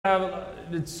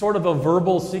It's sort of a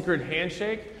verbal secret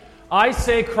handshake. I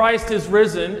say Christ is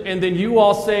risen, and then you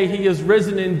all say he is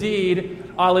risen indeed.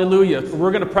 Alleluia. So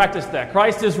we're going to practice that.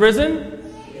 Christ is risen?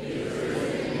 He is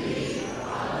risen indeed.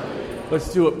 Alleluia.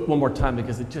 Let's do it one more time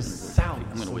because it just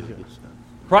sounds so good.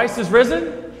 Christ is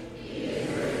risen? He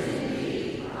is risen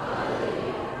indeed.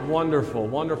 Alleluia. Wonderful,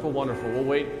 wonderful, wonderful. We'll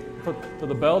wait for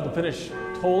the bell to finish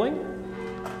tolling.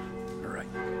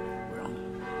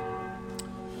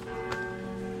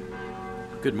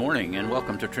 Good morning and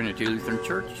welcome to Trinity Lutheran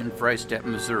Church in Freistatt,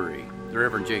 Missouri. The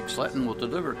Reverend Jake Sletton will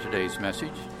deliver today's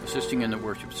message. Assisting in the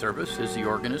worship service is the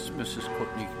organist, Mrs.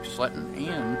 Courtney Sletton,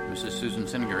 and Mrs. Susan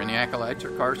Sininger, and the acolytes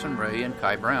are Carson Ray and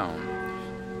Kai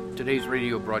Brown. Today's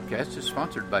radio broadcast is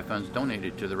sponsored by funds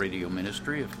donated to the radio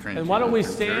ministry of Trinity. And why don't we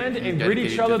stand and greet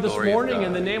each other this morning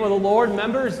in the name of the Lord.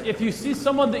 Members, if you see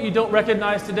someone that you don't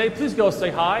recognize today, please go say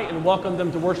hi and welcome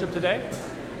them to worship today.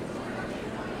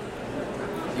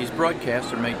 These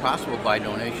broadcasts are made possible by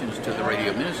donations to the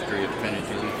radio ministry of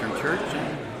Trinity Lutheran Church.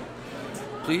 And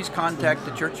please contact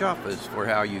the church office for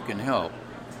how you can help.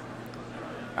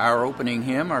 Our opening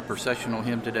hymn, our processional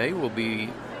hymn today, will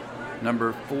be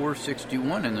number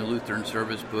 461 in the Lutheran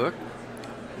Service Book.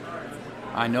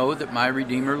 I know that my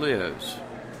Redeemer lives.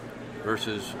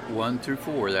 Verses 1 through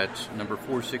 4. That's number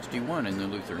 461 in the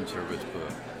Lutheran Service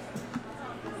Book.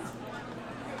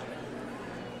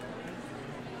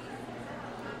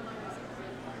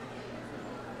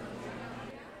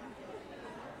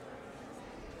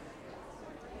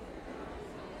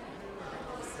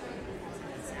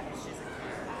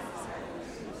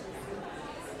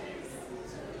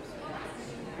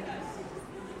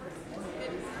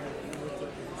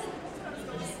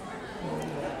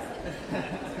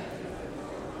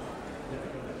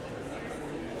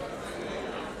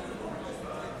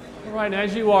 All right,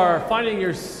 as you are finding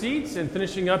your seats and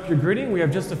finishing up your greeting, we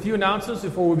have just a few announcements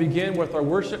before we begin with our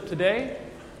worship today.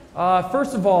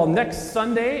 First of all, next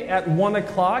Sunday at 1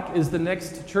 o'clock is the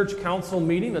next church council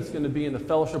meeting that's going to be in the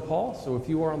fellowship hall. So if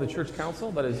you are on the church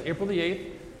council, that is April the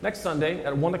 8th, next Sunday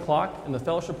at 1 o'clock in the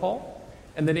fellowship hall.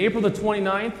 And then April the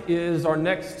 29th is our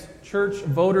next church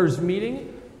voters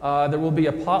meeting. There will be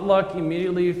a potluck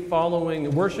immediately following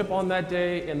worship on that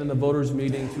day, and then the voters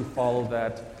meeting to follow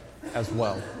that as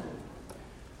well.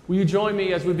 Will you join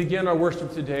me as we begin our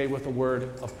worship today with a word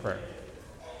of prayer?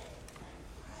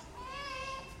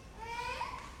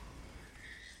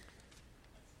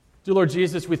 Dear Lord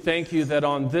Jesus, we thank you that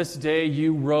on this day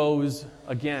you rose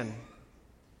again.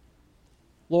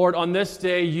 Lord, on this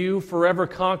day you forever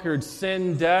conquered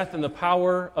sin, death, and the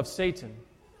power of Satan.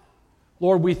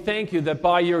 Lord, we thank you that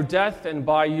by your death and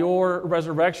by your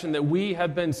resurrection that we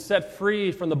have been set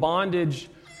free from the bondage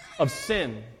of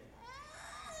sin,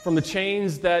 from the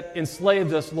chains that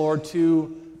enslaved us, Lord,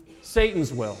 to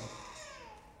Satan's will.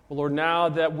 But Lord, now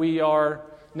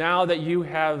that you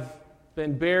have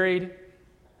been buried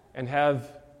and have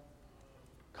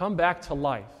come back to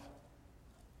life,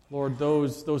 Lord,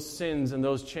 those sins and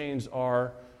those chains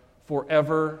are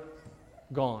forever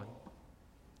gone.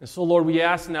 And so, Lord, we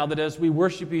ask now that as we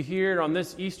worship you here on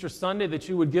this Easter Sunday, that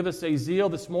you would give us a zeal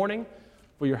this morning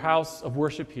for your house of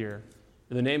worship here.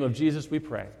 In the name of Jesus we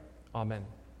pray. Amen.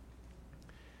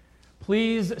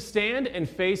 Please stand and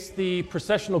face the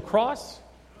processional cross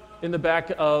in the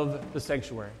back of the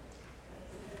sanctuary.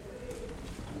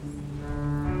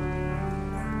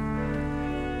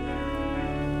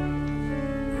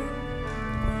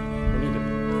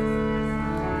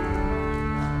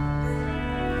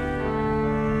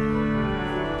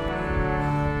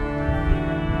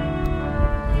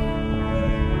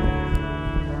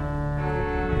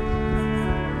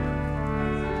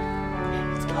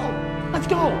 Let's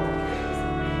go!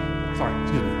 Sorry,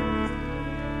 excuse me.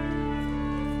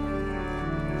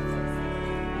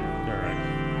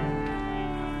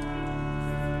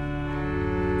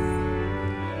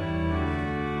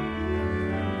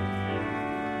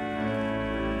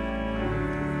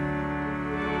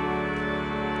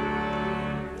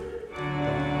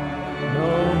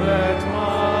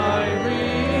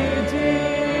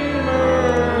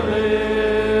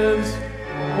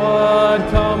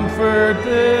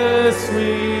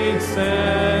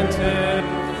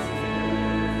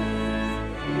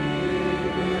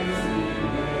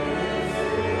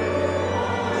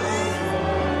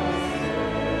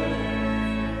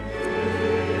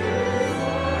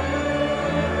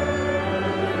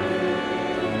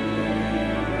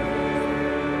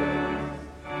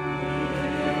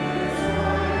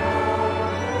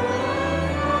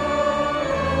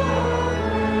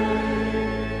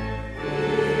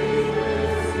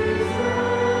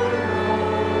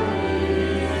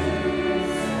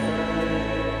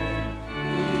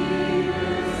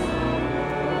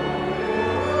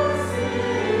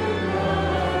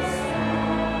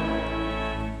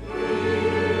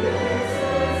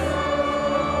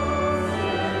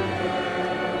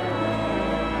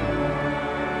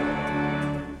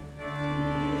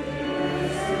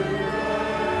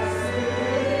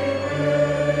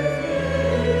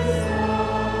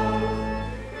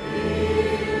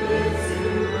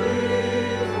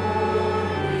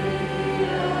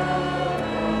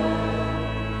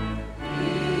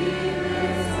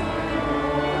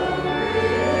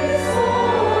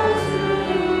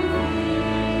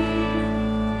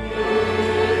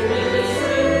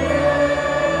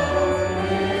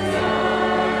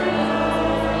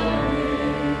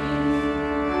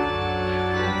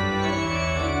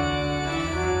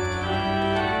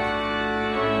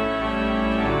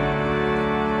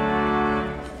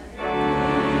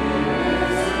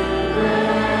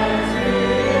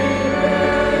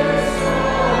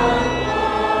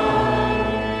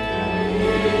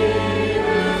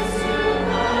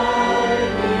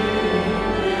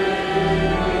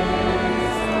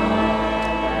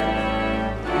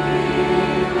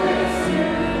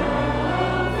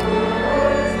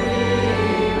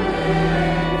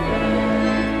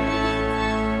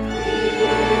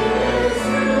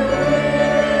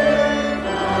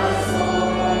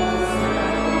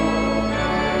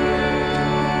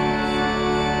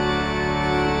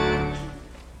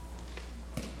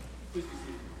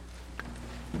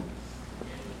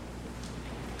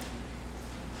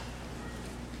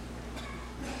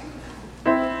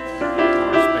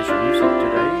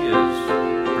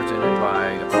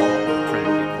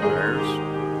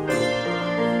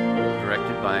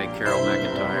 Carol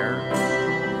McIntyre.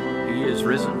 He is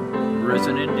risen,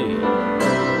 risen indeed.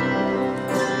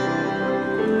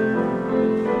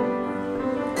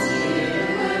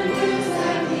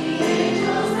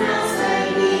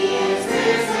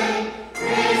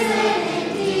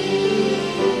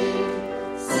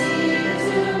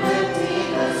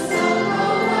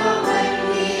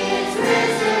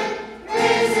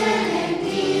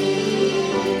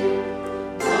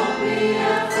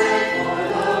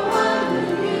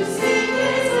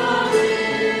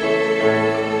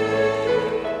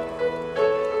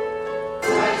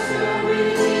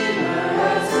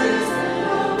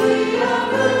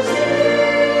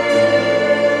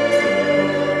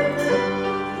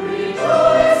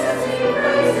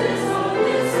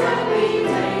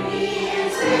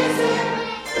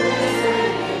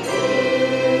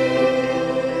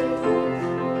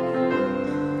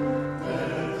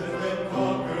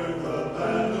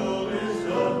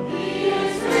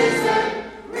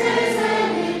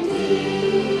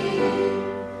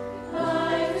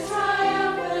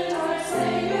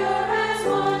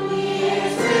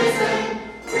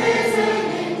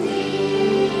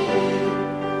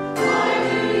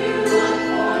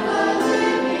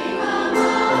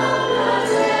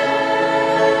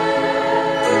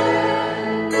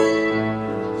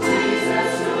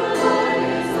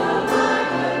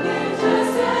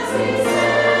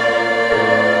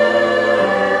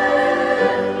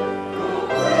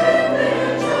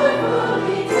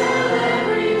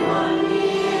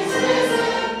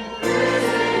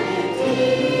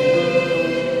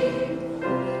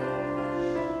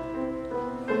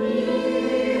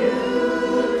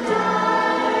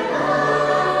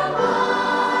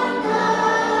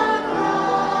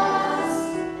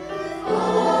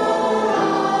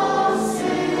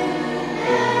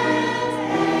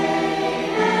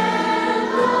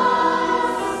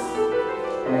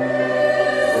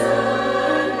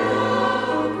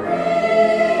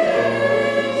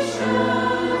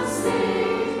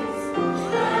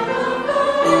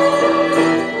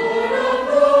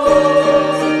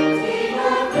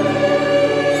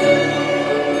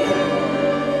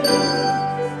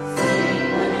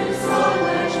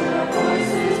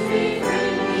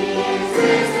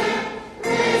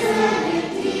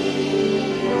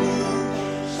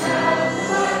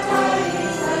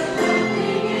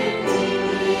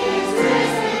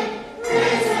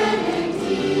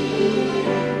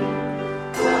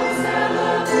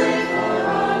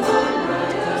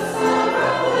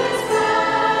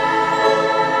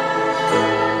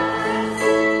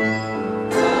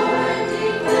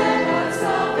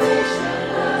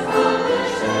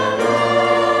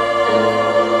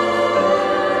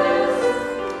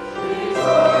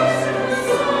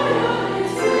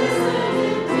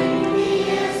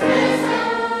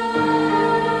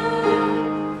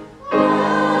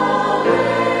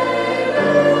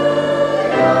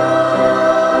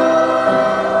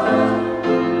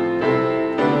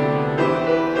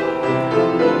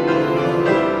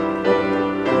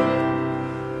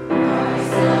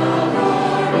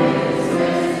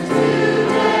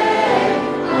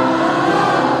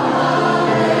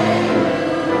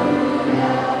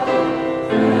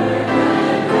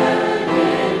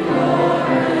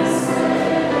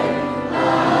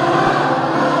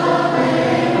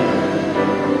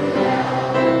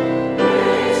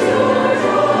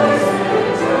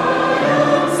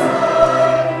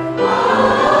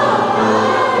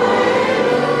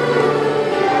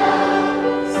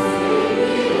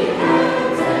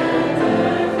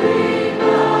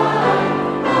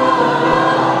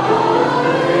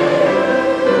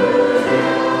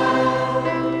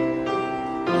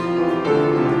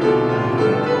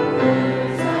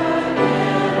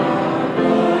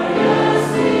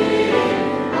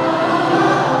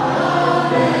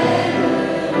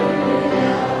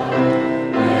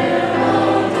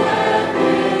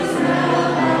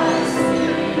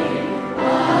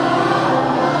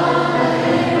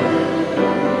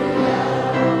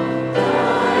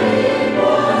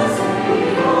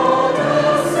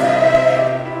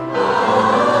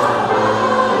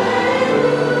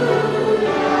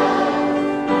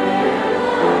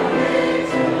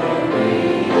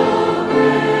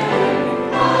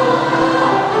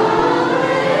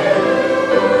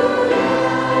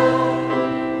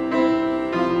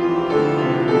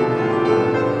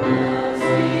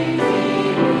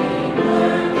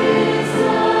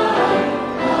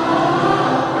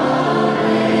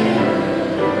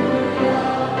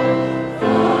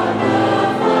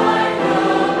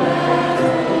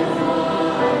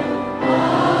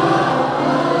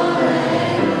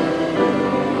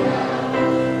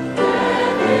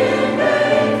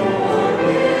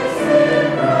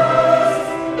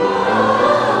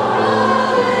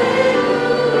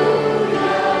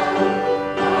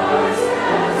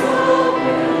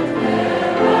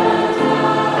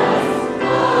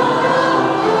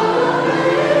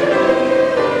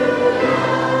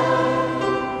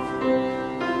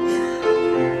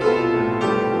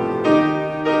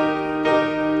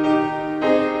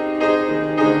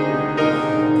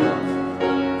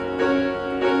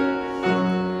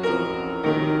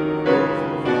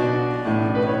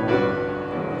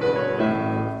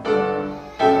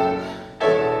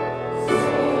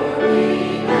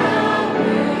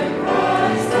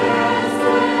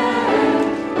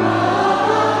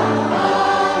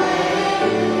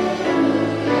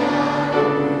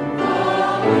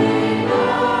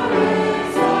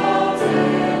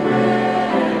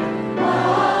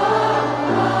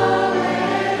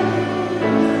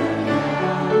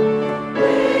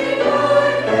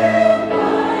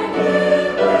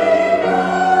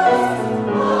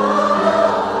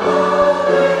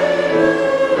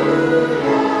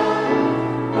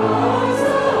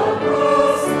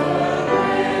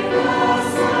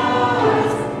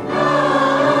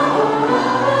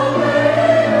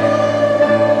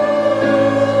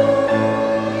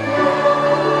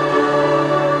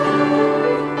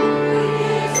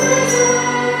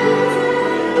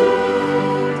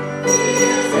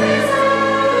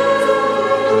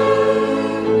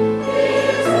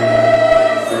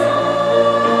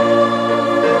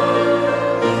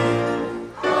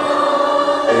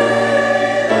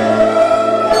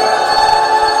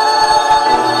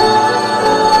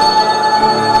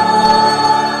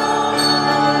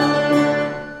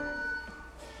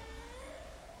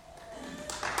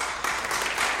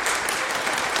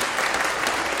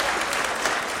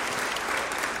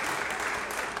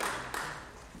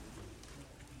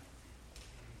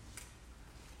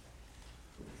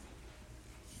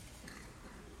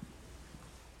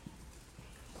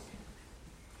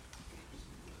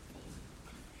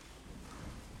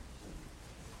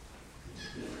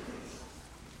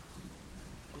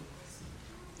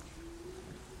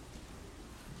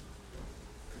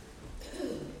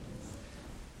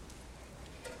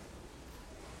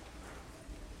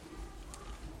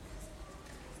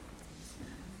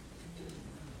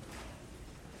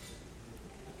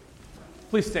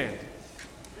 Please stand.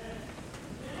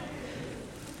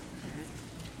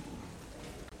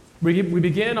 We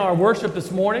begin our worship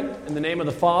this morning in the name of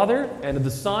the Father, and of the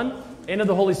Son, and of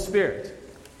the Holy Spirit.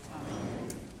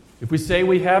 If we say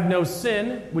we have no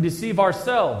sin, we deceive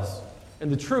ourselves,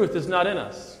 and the truth is not in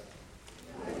us.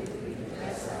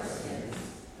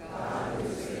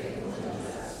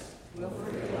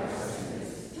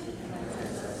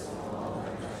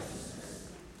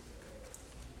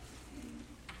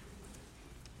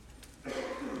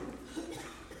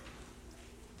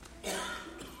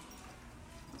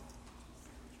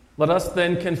 Let us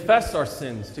then confess our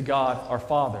sins to God our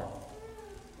Father.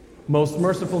 Most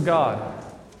merciful God,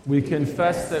 we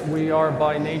confess that we are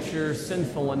by nature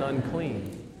sinful and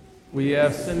unclean. We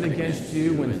have sinned against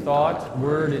you in thought,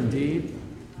 word, and deed,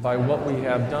 by what we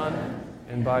have done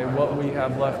and by what we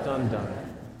have left undone.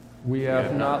 We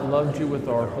have not loved you with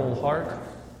our whole heart.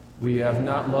 We have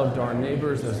not loved our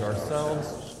neighbors as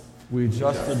ourselves. We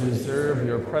justly deserve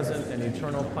your present and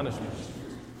eternal punishment.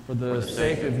 For the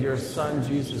sake of your Son,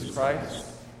 Jesus Christ,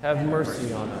 have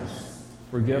mercy on us.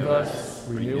 Forgive us,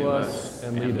 renew us,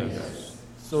 and lead us,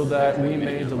 so that we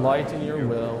may delight in your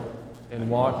will and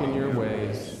walk in your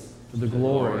ways, to the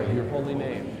glory of your holy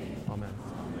name. Amen.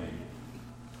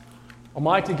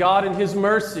 Almighty God, in his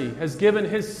mercy, has given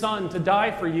his Son to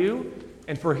die for you,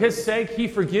 and for his sake he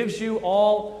forgives you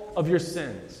all of your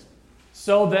sins.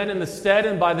 So then, in the stead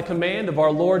and by the command of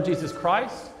our Lord Jesus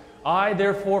Christ, I,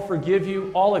 therefore, forgive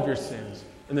you all of your sins,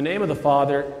 in the name of the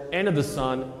Father, and of the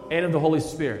Son, and of the Holy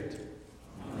Spirit.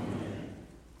 Amen.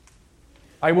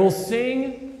 I will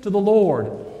sing to the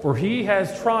Lord, for he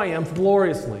has triumphed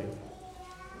gloriously.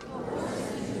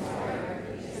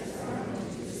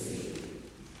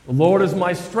 The Lord is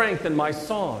my strength and my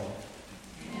song.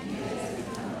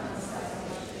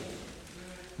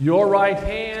 Your right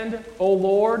hand, O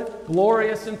Lord,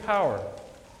 glorious in power.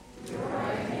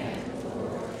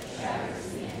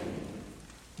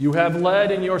 You have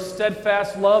led in your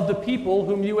steadfast love the people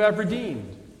whom you have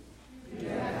redeemed.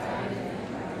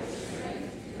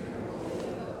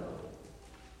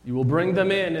 You will bring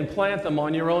them in and plant them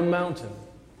on your own mountain.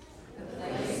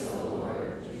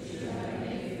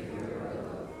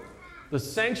 The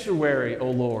sanctuary, O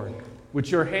Lord,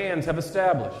 which your hands have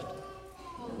established.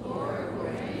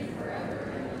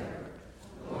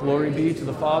 Glory be to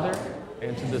the Father,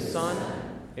 and to the Son,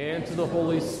 and to the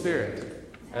Holy Spirit,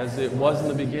 as it was in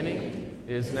the beginning,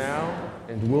 is now,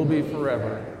 and will be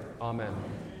forever. Amen.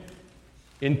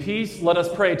 In peace, let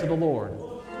us pray to the Lord.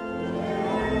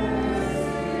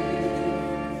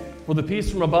 For the peace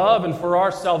from above and for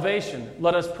our salvation,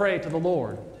 let us pray to the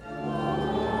Lord.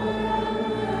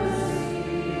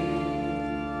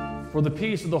 For the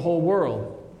peace of the whole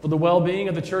world, for the well-being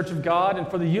of the Church of God, and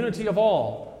for the unity of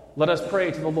all, let us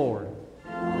pray to the Lord.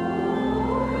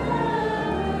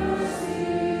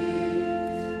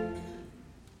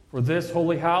 For this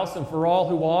holy house and for all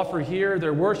who offer here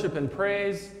their worship and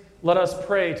praise, let us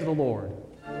pray to the Lord.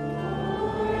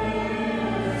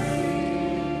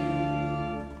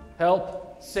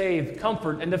 Help, save,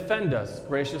 comfort, and defend us,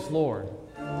 gracious Lord.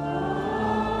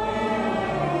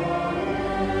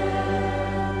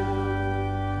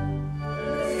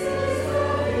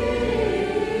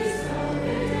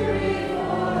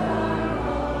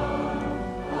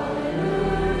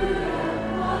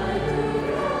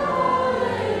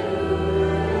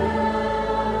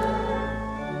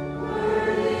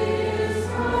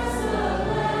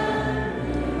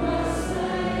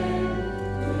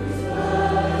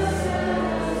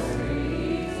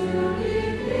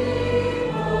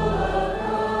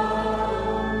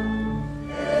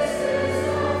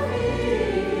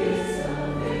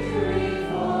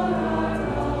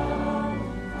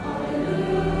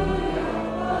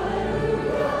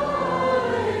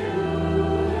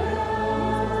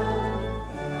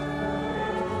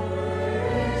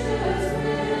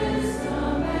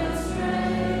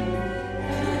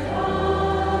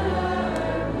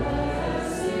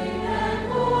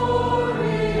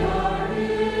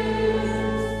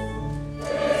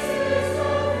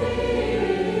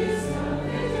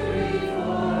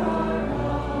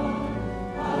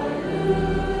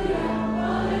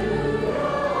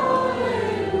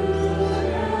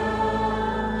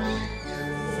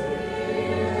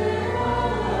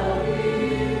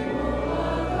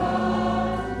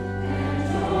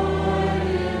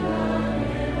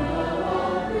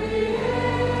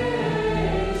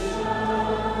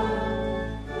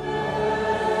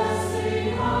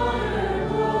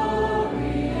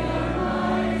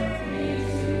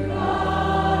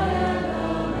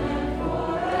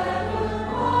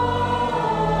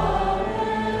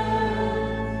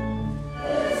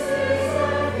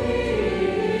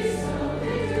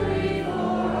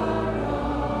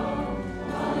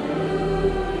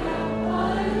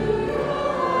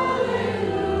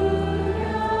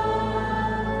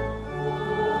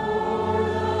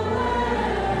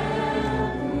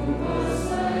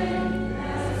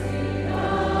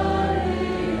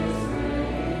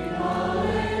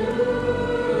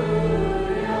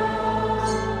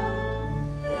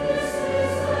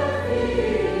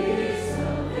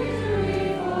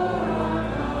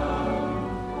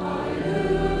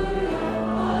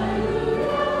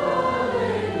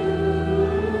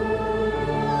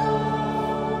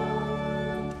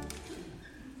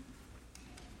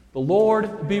 The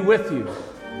Lord be with you.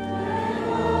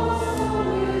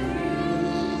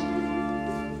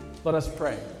 Let us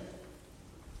pray.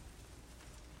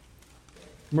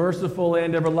 Merciful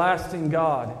and everlasting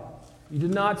God, you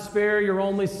did not spare your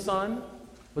only Son,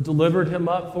 but delivered him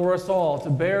up for us all to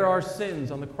bear our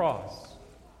sins on the cross.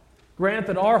 Grant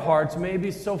that our hearts may be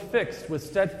so fixed with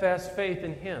steadfast faith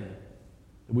in him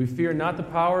that we fear not the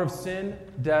power of sin,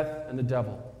 death, and the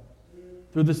devil.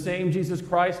 Through the same Jesus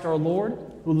Christ our Lord,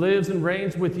 who lives and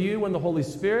reigns with you in the Holy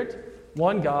Spirit,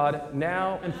 one God,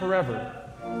 now and forever.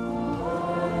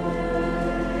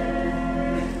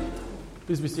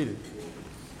 Please be seated.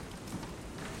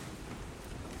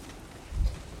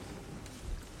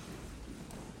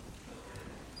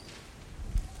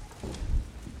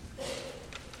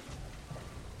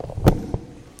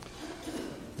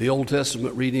 The Old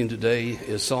Testament reading today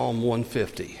is Psalm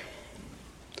 150.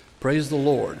 Praise the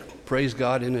Lord. Praise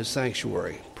God in his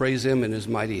sanctuary. Praise him in his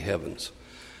mighty heavens.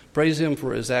 Praise him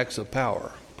for his acts of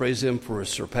power. Praise him for his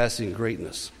surpassing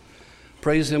greatness.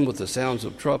 Praise him with the sounds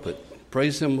of trumpet.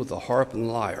 Praise him with the harp and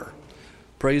lyre.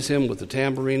 Praise him with the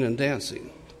tambourine and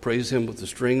dancing. Praise him with the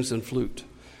strings and flute.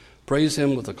 Praise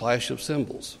him with the clash of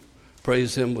cymbals.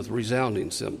 Praise him with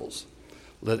resounding cymbals.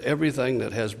 Let everything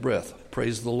that has breath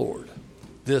praise the Lord.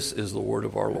 This is the word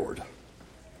of our Lord.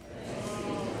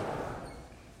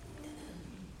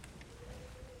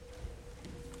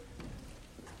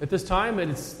 At this time,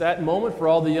 it's that moment for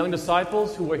all the young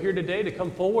disciples who are here today to come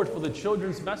forward for the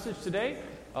children's message today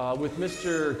with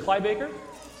Mr. Clybaker.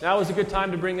 Now is a good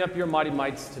time to bring up your mighty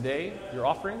mites today, your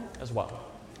offering as well.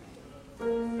 The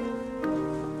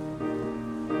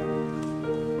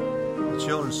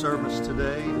children's service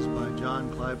today is by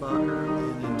John Clybaker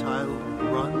and entitled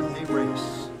Run a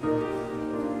Race.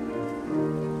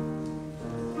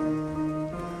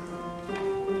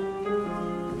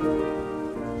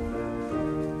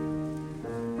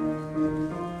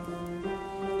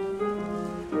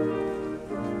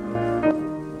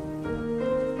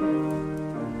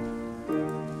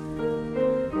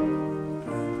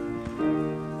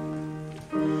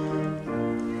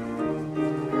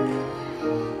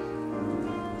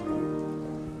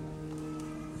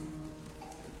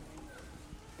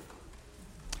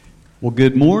 Well,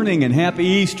 good morning and happy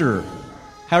Easter.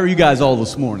 How are you guys all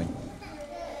this morning?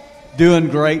 Doing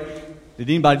great. Did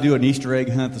anybody do an Easter egg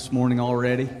hunt this morning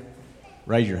already?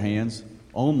 Raise your hands.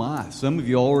 Oh my, some of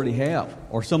you already have.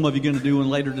 Or some of you going to do one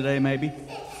later today maybe?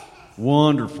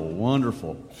 Wonderful,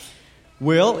 wonderful.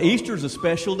 Well, Easter's a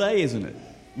special day, isn't it?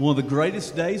 One of the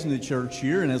greatest days in the church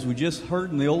here, and as we just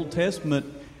heard in the Old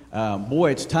Testament,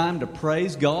 boy, it's time to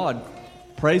praise God.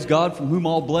 Praise God from whom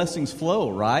all blessings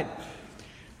flow, right?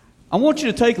 I want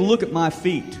you to take a look at my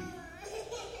feet.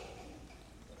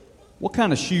 What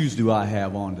kind of shoes do I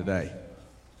have on today?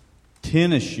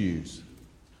 Tennis shoes.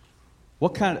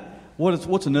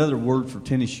 What's another word for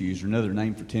tennis shoes or another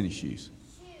name for tennis shoes?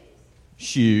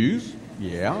 Shoes.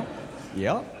 Yeah.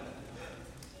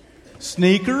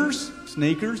 Sneakers.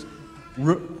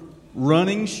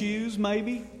 Running shoes,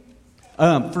 maybe.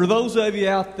 For those of you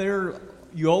out there,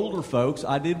 you older folks,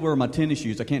 I did wear my tennis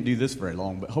shoes. I can't do this very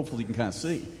long, but hopefully you can kind of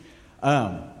see.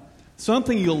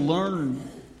 Something you'll learn,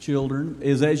 children,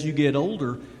 is as you get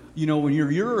older, when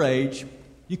you're your age,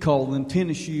 you call them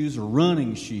tennis shoes or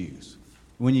running shoes.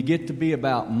 When you get to be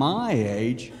about my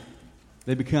age,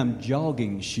 they become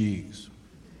jogging shoes.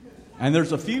 And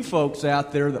there's a few folks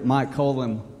out there that might call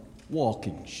them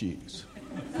walking shoes.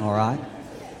 All right?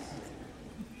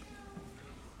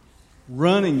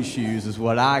 Running shoes is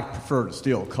what I prefer to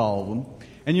still call them.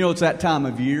 And it's that time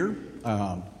of year.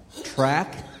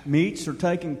 Track meets are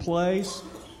taking place.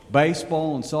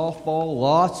 Baseball and softball.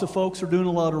 Lots of folks are doing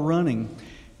a lot of running.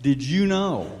 Did you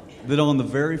know that on the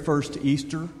very first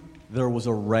Easter, there was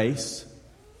a race?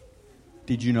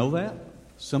 Did you know that?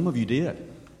 Some of you did.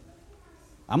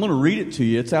 I'm going to read it to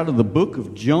you. It's out of the book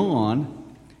of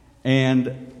John,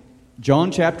 and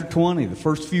John chapter 20, the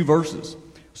first few verses.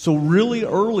 So really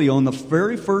early on the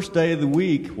very first day of the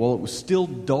week, while it was still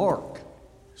dark,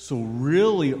 so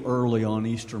really early on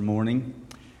Easter morning,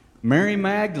 Mary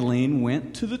Magdalene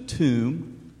went to the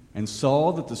tomb and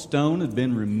saw that the stone had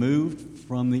been removed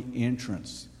from the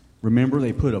entrance. Remember,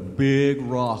 they put a big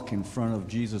rock in front of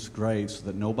Jesus' grave so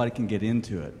that nobody can get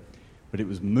into it. But it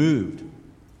was moved.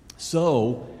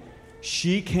 So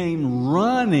she came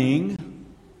running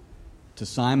to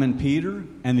Simon Peter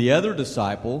and the other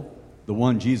disciple, the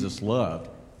one Jesus loved.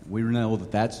 We know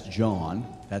that that's John.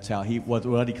 That's how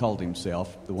what he called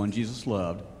himself, the one Jesus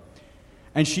loved.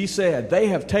 And she said, "They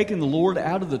have taken the Lord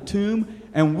out of the tomb,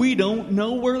 and we don't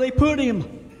know where they put him."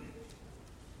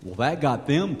 Well, that got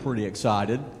them pretty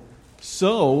excited.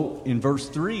 So, in verse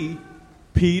 3,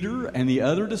 Peter and the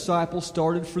other disciples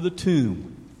started for the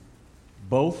tomb.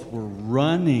 Both were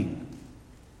running.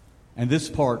 And this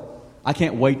part, I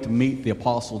can't wait to meet the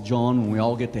Apostle John when we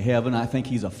all get to heaven. I think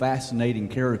he's a fascinating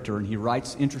character, and he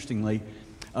writes interestingly.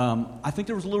 I think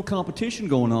there was a little competition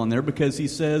going on there because he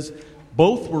says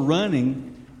both were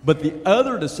running, but the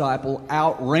other disciple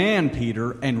outran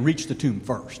Peter and reached the tomb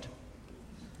first.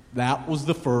 That was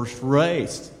the first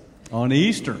race on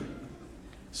Easter.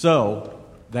 So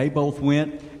they both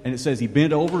went, and it says he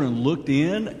bent over and looked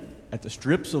in at the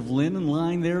strips of linen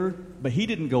lying there, but he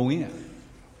didn't go in.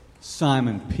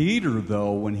 Simon Peter,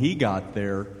 though, when he got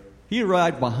there, he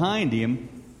arrived behind him,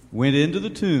 went into the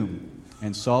tomb,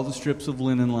 and saw the strips of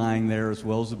linen lying there, as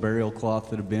well as the burial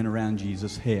cloth that had been around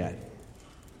Jesus' head.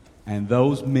 And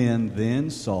those men then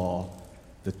saw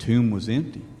the tomb was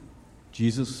empty.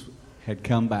 Jesus had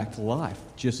come back to life,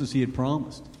 just as he had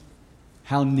promised.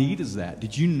 How neat is that?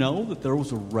 Did you know that there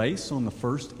was a race on the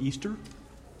first Easter?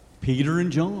 Peter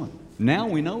and John. Now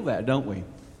we know that, don't we?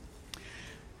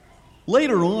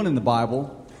 Later on in the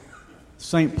Bible,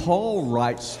 St. Paul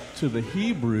writes to the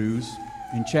Hebrews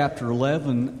in chapter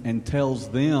 11 and tells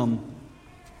them,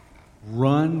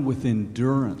 run with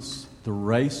endurance the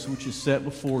race which is set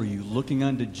before you, looking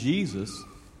unto Jesus,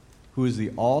 who is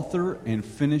the author and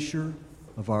finisher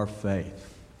of our faith.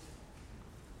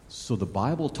 So the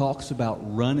Bible talks about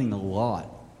running a lot.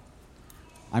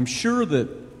 I'm sure that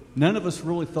none of us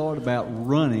really thought about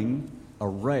running a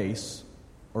race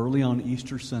early on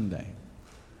Easter Sunday.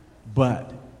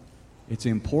 But it's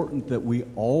important that we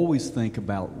always think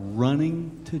about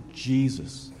running to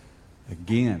Jesus.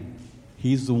 Again,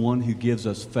 He's the one who gives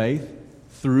us faith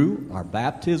through our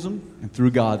baptism and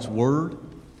through God's Word.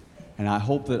 And I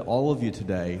hope that all of you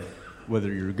today,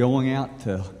 whether you're going out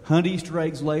to hunt Easter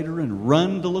eggs later and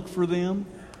run to look for them,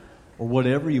 or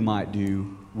whatever you might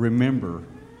do, remember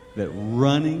that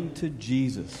running to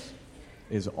Jesus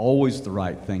is always the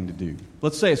right thing to do.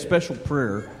 Let's say a special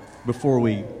prayer before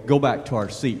we go back to our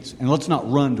seats. And let's not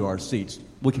run to our seats.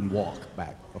 We can walk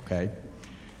back, okay?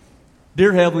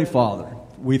 Dear Heavenly Father,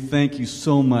 we thank you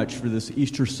so much for this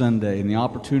Easter Sunday and the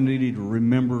opportunity to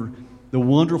remember the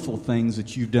wonderful things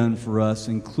that you've done for us,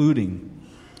 including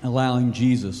allowing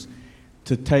Jesus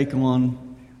to take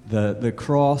on the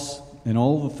cross and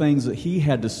all the things that he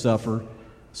had to suffer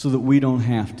so that we don't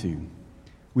have to.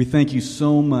 We thank you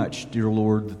so much, dear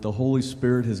Lord, that the Holy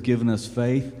Spirit has given us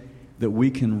faith, that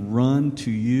we can run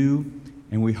to you,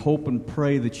 and we hope and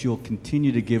pray that you'll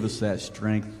continue to give us that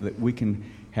strength, that we can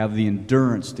have the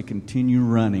endurance to continue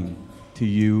running to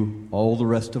you all the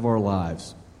rest of our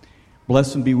lives.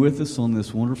 Bless and be with us on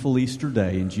this wonderful Easter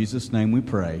day. In Jesus' name we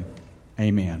pray.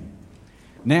 Amen.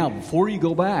 Now, before you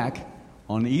go back,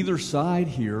 on either side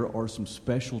here are some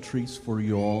special treats for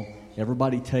you all.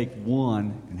 Everybody take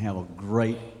one and have a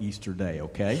great Easter day,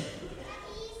 okay?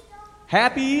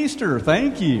 Happy Easter!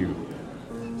 Thank you.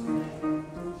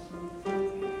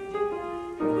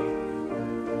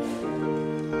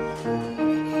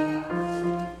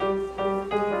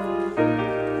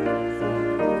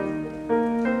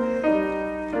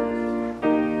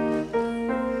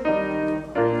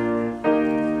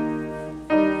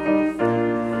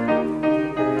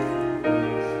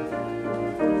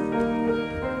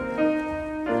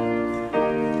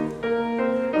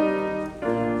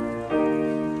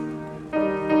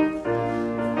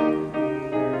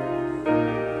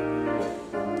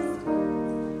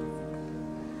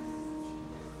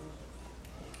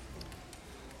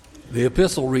 The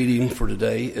epistle reading for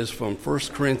today is from 1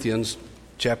 Corinthians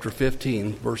chapter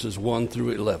 15, verses 1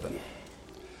 through 11.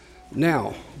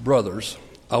 Now, brothers,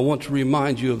 I want to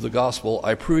remind you of the gospel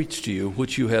I preached to you,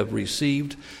 which you have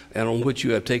received and on which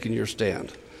you have taken your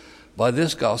stand. By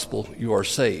this gospel you are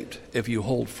saved, if you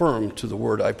hold firm to the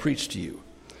word I preached to you.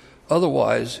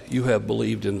 Otherwise, you have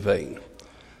believed in vain.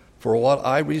 For what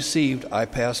I received I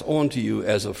pass on to you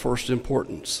as of first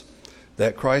importance,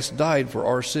 that Christ died for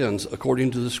our sins according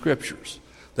to the Scriptures,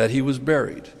 that he was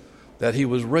buried, that he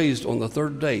was raised on the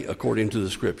third day according to the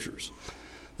Scriptures,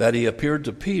 that he appeared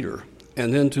to Peter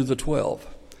and then to the 12.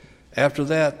 After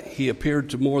that, he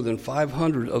appeared to more than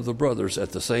 500 of the brothers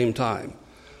at the same time,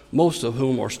 most of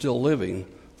whom are still living,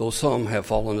 though some have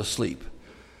fallen asleep.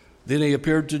 Then he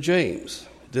appeared to James,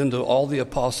 then to all the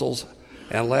apostles,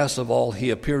 and last of all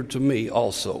he appeared to me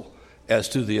also, as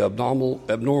to the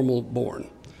abnormal born.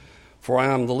 For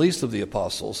I am the least of the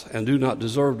apostles, and do not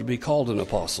deserve to be called an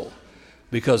apostle,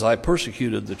 because I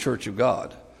persecuted the church of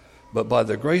God. But by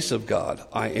the grace of God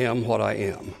I am what I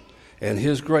am, and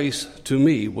his grace to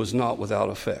me was not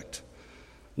without effect.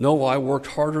 No, I worked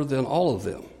harder than all of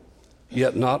them,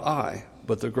 yet not I,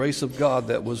 but the grace of God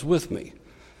that was with me.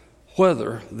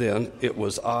 Whether, then, it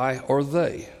was I or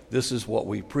they, this is what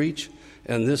we preach,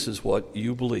 and this is what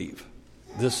you believe.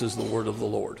 This is the word of the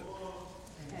Lord.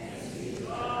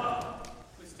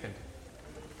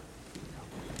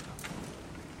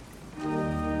 The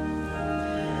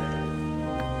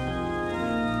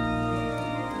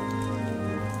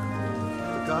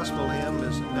gospel hymn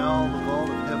is Now the Vault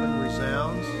of Heaven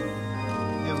Resounds, hymn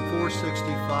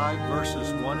 465,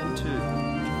 verses 1 and 2.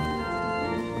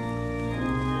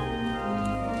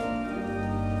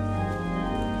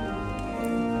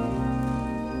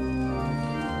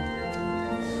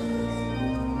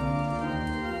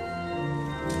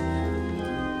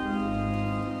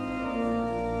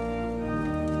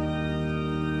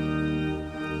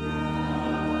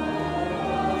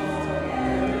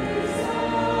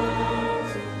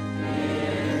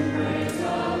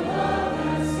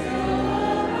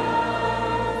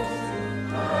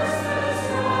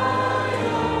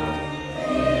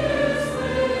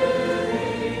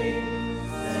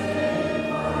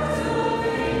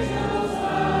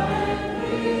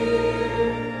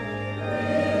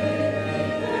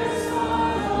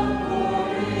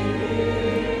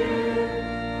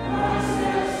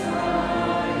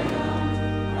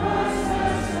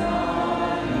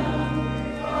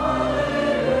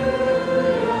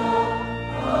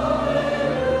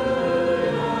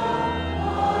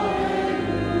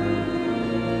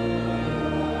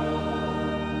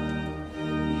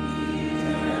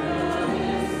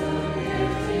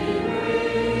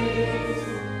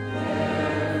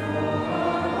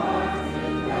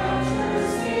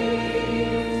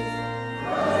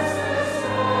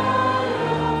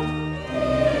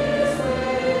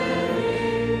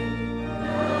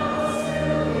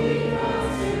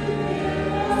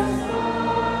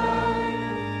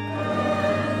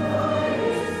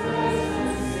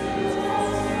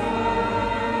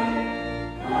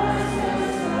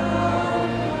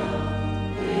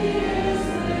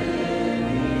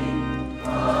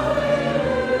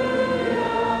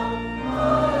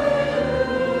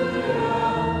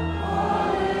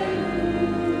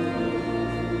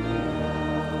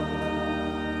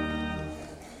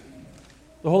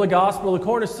 The Holy Gospel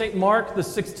according to St. Mark, the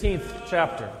 16th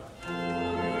chapter.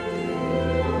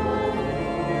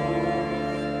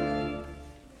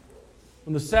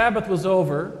 When the Sabbath was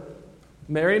over,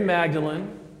 Mary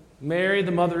Magdalene, Mary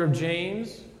the mother of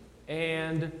James,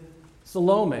 and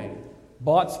Salome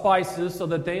bought spices so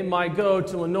that they might go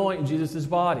to anoint Jesus'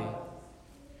 body.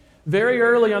 Very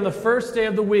early on the first day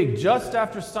of the week, just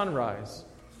after sunrise,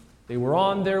 they were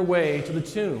on their way to the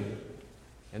tomb,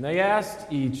 and they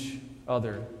asked each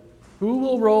other, "Who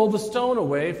will roll the stone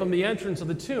away from the entrance of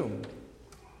the tomb?"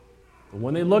 But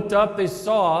when they looked up, they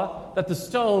saw that the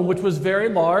stone, which was very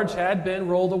large, had been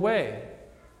rolled away.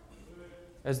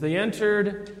 As they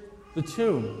entered the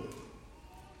tomb,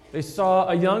 they saw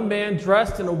a young man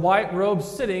dressed in a white robe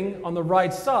sitting on the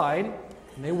right side,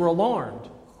 and they were alarmed.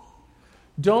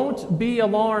 "Don't be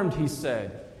alarmed," he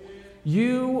said.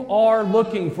 "You are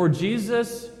looking for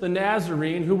Jesus the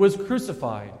Nazarene who was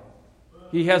crucified.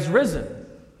 He has risen.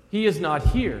 He is not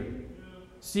here.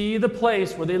 See the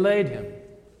place where they laid him.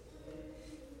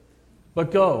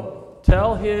 But go,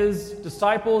 tell his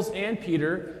disciples and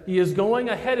Peter, he is going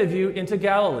ahead of you into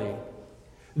Galilee.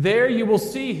 There you will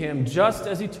see him just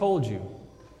as he told you."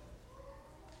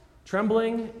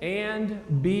 Trembling and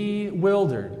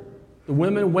bewildered, the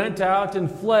women went out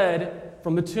and fled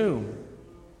from the tomb.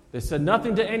 They said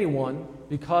nothing to anyone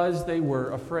because they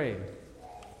were afraid.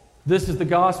 This is the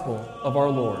gospel of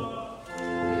our Lord.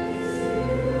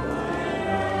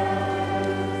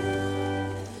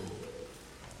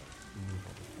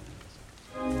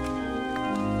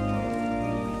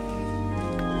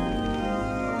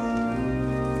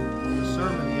 The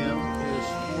sermon hymn is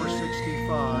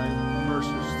 465,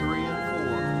 verses 3 and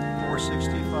 4.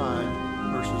 465,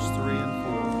 verses 3 and 4.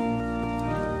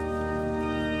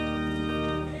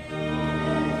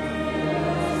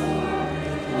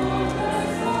 Thank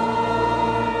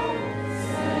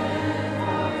you.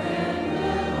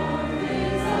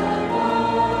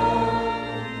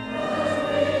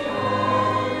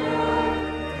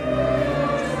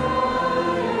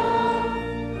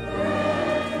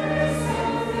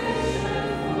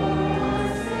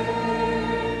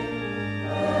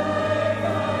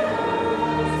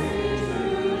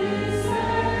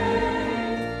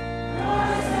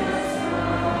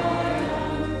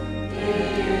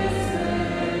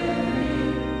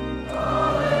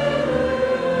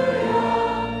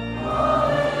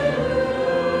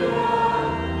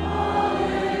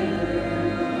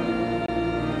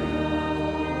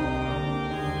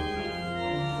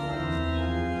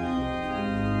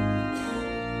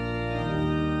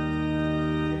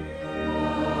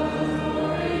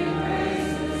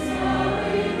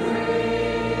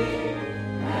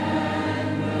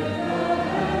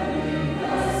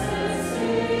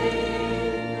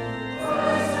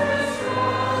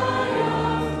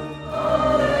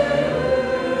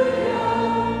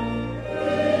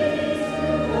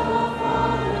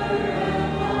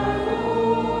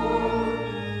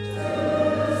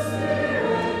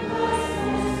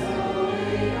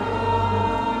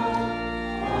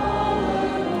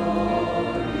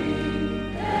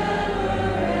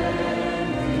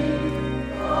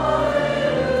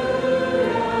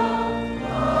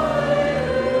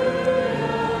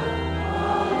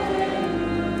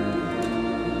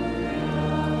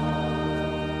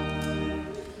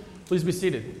 Please be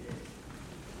seated.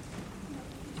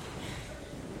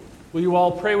 Will you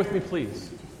all pray with me, please?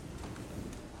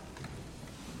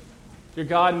 Dear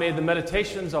God, may the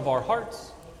meditations of our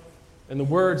hearts and the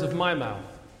words of my mouth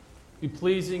be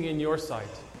pleasing in your sight.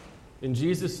 In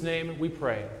Jesus' name we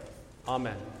pray.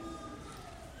 Amen.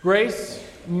 Grace,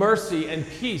 mercy, and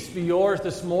peace be yours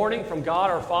this morning from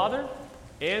God our Father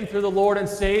and through the Lord and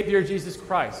Savior Jesus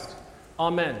Christ.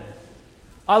 Amen.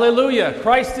 Alleluia.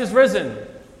 Christ is risen.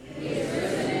 He is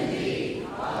risen indeed.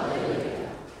 Alleluia.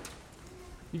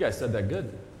 You guys said that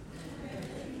good.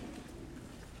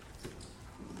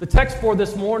 The text for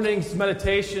this morning's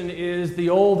meditation is the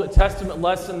Old Testament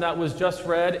lesson that was just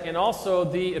read, and also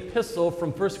the epistle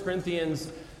from 1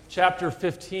 Corinthians chapter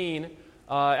 15,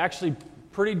 actually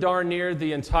pretty darn near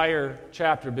the entire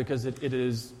chapter because it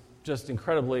is just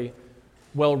incredibly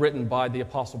well written by the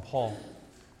Apostle Paul.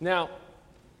 Now,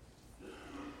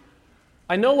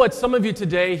 I know what some of you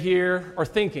today here are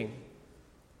thinking,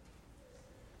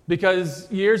 because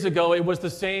years ago it was the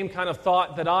same kind of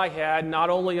thought that I had, not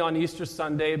only on Easter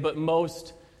Sunday, but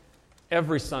most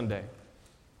every Sunday.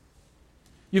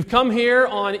 You've come here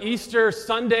on Easter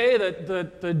Sunday,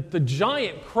 the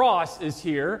giant cross is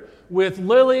here with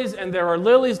lilies, and there are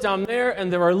lilies down there, and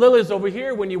there are lilies over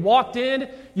here. When you walked in,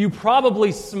 you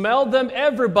probably smelled them.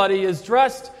 Everybody is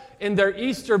dressed in their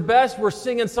Easter best. We're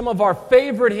singing some of our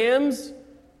favorite hymns.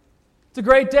 It's a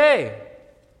great day,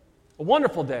 a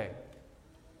wonderful day.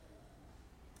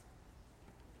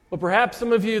 But perhaps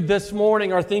some of you this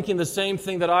morning are thinking the same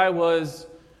thing that I was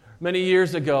many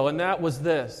years ago, and that was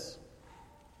this.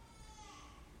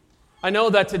 I know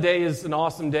that today is an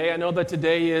awesome day. I know that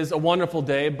today is a wonderful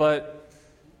day, but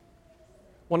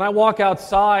when I walk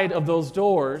outside of those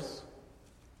doors,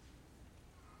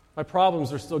 my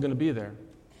problems are still going to be there.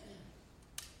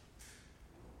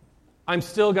 I'm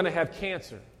still going to have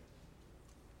cancer.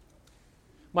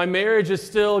 My marriage is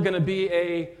still going to be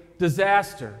a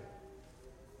disaster.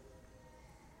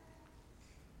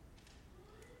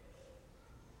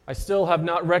 I still have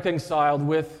not reconciled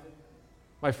with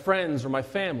my friends or my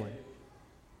family.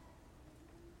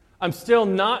 I'm still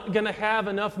not going to have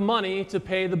enough money to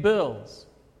pay the bills.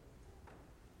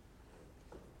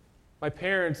 My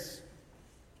parents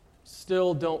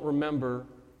still don't remember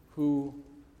who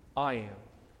I am.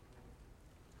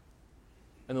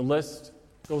 And the list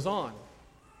goes on.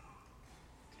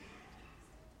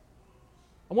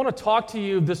 I want to talk to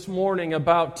you this morning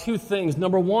about two things.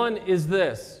 Number one is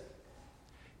this.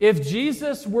 If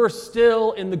Jesus were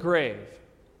still in the grave,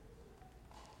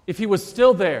 if he was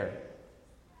still there,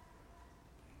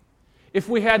 if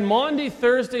we had Maundy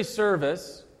Thursday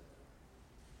service,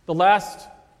 the Last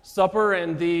Supper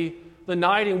and the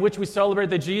night in which we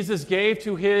celebrate that Jesus gave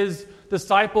to his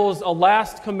disciples a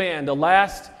last command, a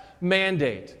last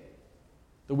mandate,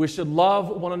 that we should love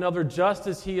one another just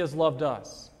as he has loved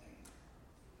us.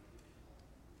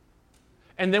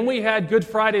 And then we had Good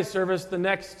Friday service the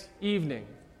next evening,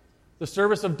 the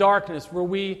service of darkness, where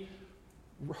we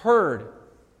heard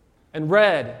and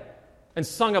read and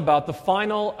sung about the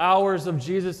final hours of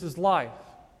Jesus' life.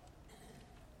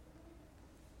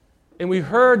 And we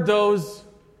heard those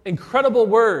incredible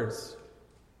words.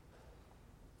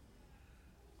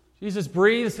 Jesus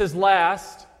breathes his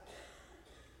last,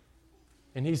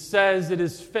 and he says, "It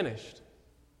is finished."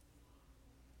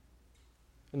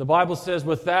 And the Bible says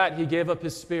with that, he gave up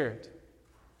his spirit,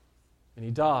 and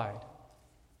he died.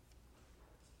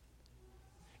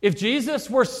 If Jesus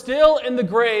were still in the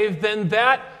grave, then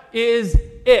that is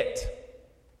it.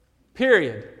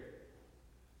 Period.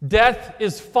 Death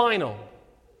is final.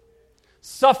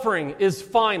 Suffering is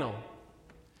final.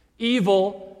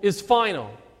 Evil is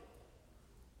final.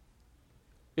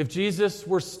 If Jesus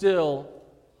were still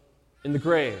in the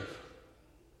grave.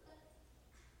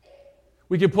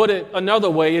 We could put it another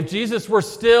way. If Jesus were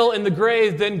still in the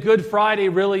grave, then Good Friday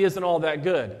really isn't all that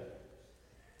good.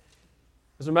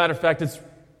 As a matter of fact, it's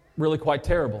really quite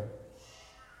terrible.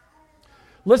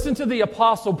 Listen to the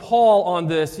Apostle Paul on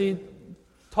this. He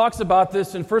talks about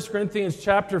this in 1 Corinthians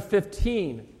chapter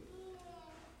 15,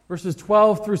 verses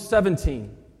 12 through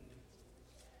 17.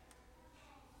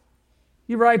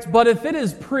 He writes, "But if it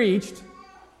is preached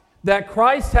that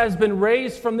Christ has been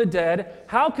raised from the dead,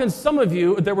 how can some of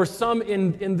you," there were some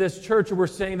in this church who were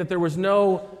saying that there was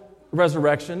no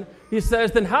resurrection. He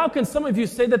says, "Then how can some of you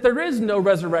say that there is no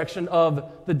resurrection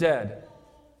of the dead?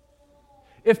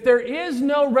 If there is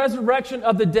no resurrection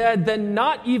of the dead, then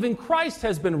not even Christ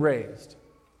has been raised."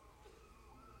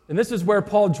 And this is where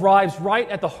Paul drives right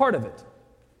at the heart of it.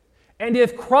 "And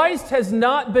if Christ has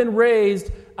not been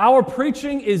raised, our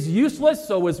preaching is useless,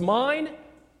 so is mine,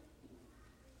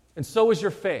 and so is your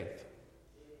faith."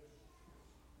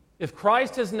 If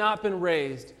Christ has not been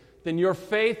raised, then your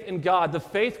faith in God, the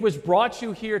faith which brought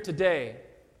you here today,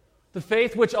 the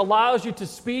faith which allows you to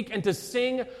speak and to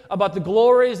sing about the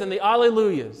glories and the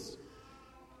alleluias,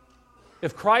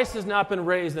 if Christ has not been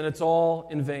raised, then it's all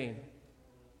in vain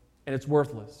and it's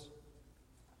worthless.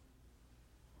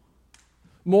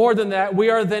 More than that, we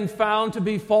are then found to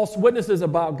be false witnesses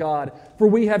about God, for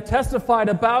we have testified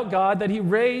about God that He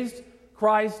raised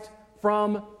Christ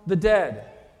from the dead.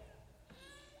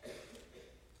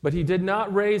 But He did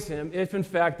not raise Him if, in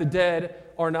fact, the dead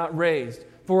are not raised.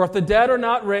 For if the dead are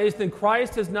not raised, then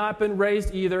Christ has not been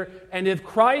raised either. And if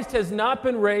Christ has not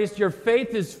been raised, your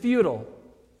faith is futile.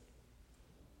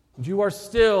 And you are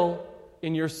still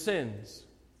in your sins.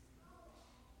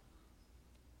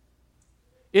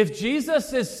 If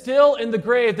Jesus is still in the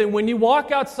grave, then when you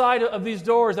walk outside of these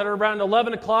doors that are around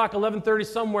 11 o'clock, 11:30,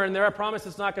 somewhere in there, I promise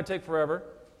it's not going to take forever.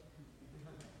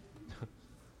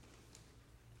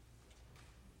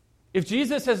 If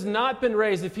Jesus has not been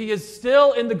raised, if He is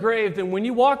still in the grave, then when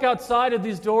you walk outside of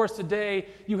these doors today,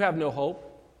 you have no hope.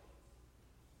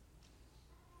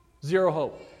 Zero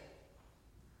hope.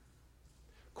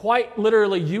 Quite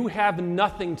literally, you have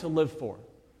nothing to live for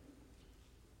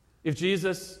if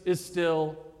Jesus is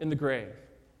still in the grave.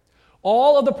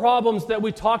 All of the problems that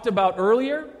we talked about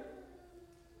earlier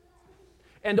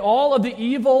and all of the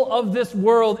evil of this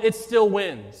world, it still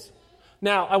wins.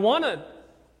 Now, I want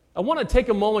to take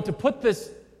a moment to put this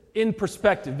in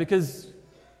perspective, because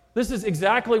this is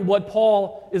exactly what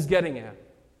Paul is getting at.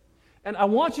 And I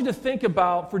want you to think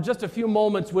about, for just a few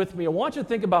moments with me, I want you to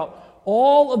think about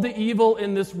all of the evil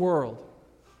in this world,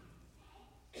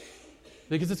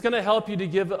 because it's going to help you to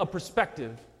give a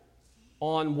perspective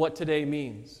on what today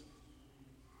means.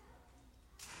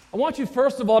 I want you,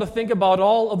 first of all, to think about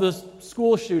all of the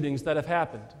school shootings that have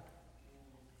happened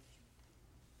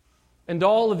and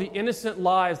all of the innocent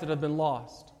lives that have been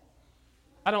lost.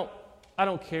 I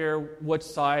don't care which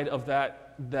side of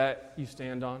that you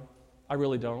stand on. I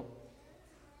really don't.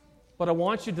 But I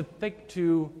want you to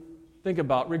think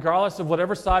about, regardless of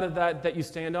whatever side of that you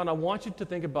stand on, I want you to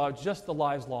think about just the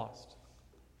lives lost.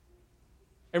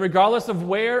 And regardless of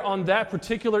where on that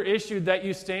particular issue that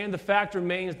you stand, the fact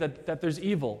remains that there's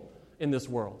evil in this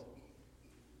world.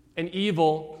 And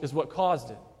evil is what caused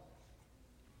it.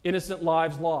 Innocent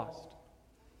lives lost.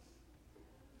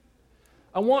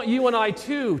 I want you and I,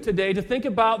 too, today to think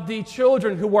about the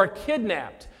children who are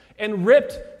kidnapped and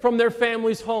ripped from their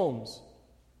families' homes.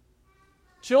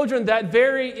 Children that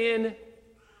vary in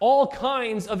all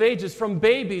kinds of ages, from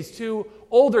babies to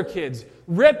older kids,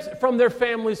 ripped from their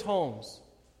families' homes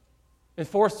and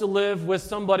forced to live with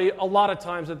somebody a lot of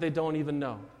times that they don't even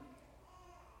know.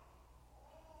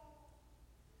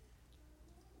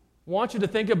 I want you to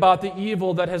think about the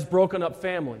evil that has broken up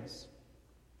families,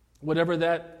 whatever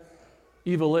that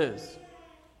evil is.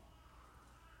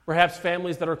 Perhaps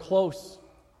families that are close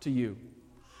to you.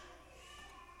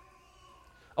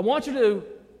 I want you to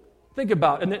think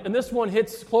about, and this one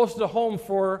hits close to home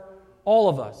for all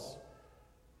of us.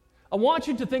 I want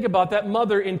you to think about that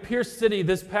mother in Pierce City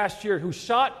this past year who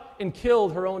shot and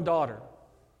killed her own daughter.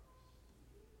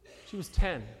 She was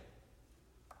 10.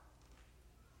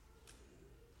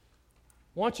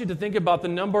 I want you to think about the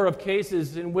number of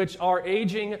cases in which our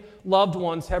aging loved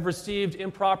ones have received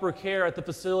improper care at the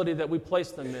facility that we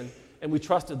placed them in and we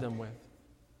trusted them with.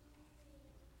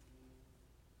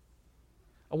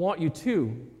 I want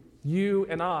you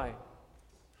and I,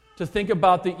 to think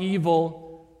about the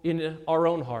evil in our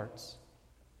own hearts.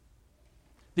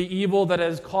 The evil that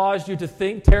has caused you to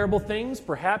think terrible things,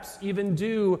 perhaps even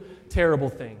do terrible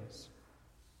things.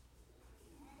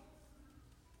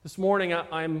 This morning,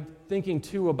 I'm thinking,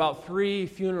 too, about 3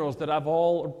 funerals that I've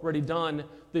already done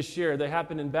this year. They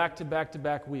happened in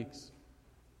back-to-back weeks.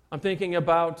 I'm thinking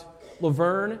about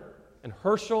Laverne and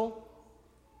Herschel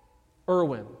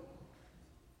Irwin.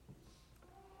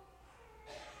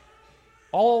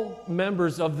 All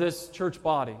members of this church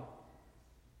body.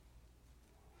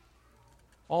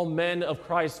 All men of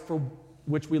Christ for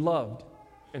which we loved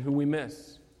and who we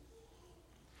miss.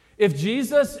 If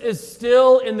Jesus is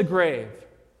still in the grave,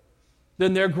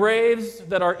 then their graves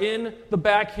that are in the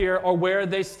back here are where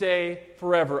they stay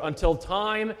forever until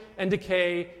time and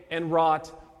decay and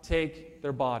rot take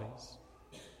their bodies.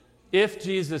 If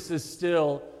Jesus is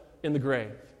still in the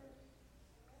grave.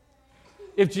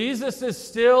 If Jesus is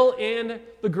still in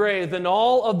the grave, then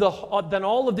all of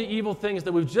the evil things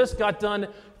that we've just got done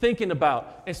thinking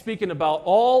about and speaking about,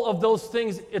 all of those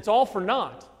things, it's all for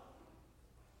naught.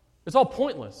 It's all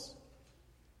pointless.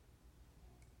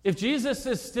 If Jesus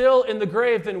is still in the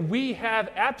grave, then we have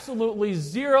absolutely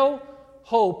zero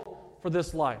hope for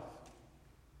this life.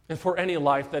 and for any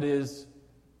life that is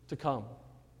to come.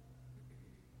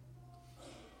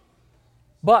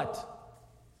 But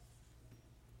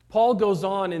Paul goes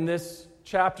on in this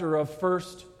chapter of 1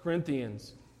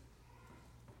 Corinthians.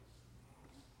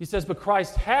 He says, but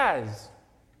Christ has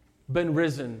been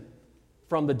risen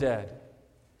from the dead.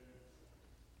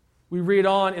 We read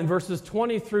on in verses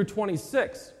 20 through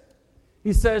 26.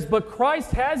 He says, but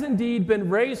Christ has indeed been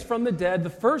raised from the dead, the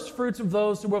first fruits of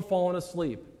those who have fallen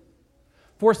asleep.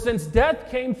 For since death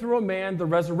came through a man, the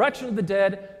resurrection of the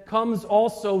dead comes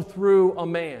also through a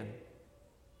man.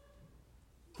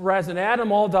 For as in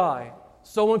Adam all die,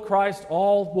 so in Christ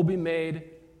all will be made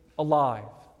alive.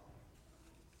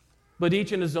 But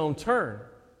each in his own turn.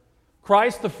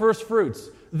 Christ the first fruits.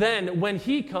 Then, when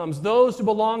he comes, those who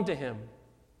belong to him.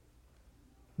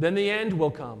 Then the end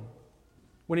will come,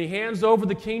 when he hands over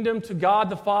the kingdom to God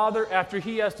the Father after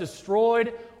he has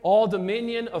destroyed all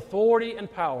dominion, authority,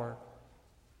 and power.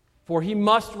 For he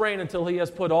must reign until he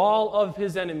has put all of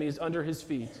his enemies under his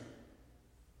feet.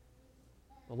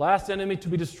 The last enemy to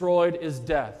be destroyed is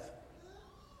death,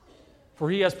 for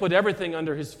he has put everything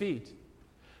under his feet.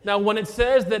 Now, when it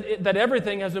says that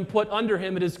everything has been put under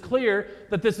him, it is clear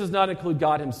that this does not include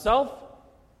God himself.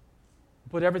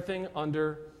 Put everything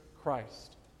under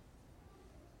Christ.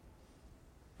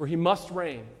 For he must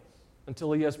reign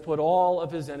until he has put all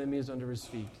of his enemies under his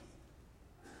feet.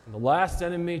 And the last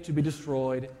enemy to be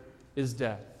destroyed is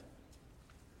death.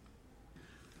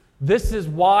 This is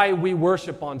why we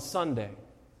worship on Sunday.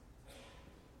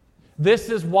 This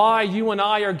is why you and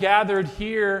I are gathered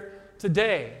here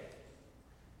today.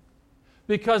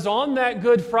 Because on that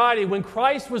Good Friday, when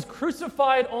Christ was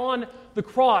crucified on the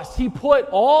cross, he put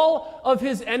all of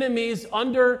his enemies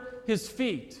under his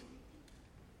feet.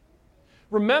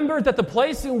 Remember that the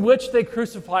place in which they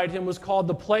crucified him was called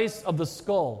the place of the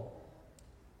skull.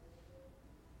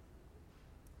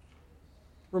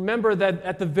 Remember that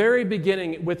at the very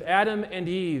beginning with Adam and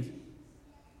Eve,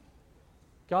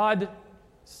 God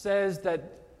says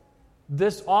that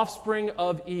this offspring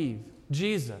of Eve,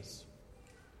 Jesus,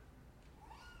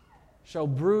 shall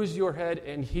bruise your head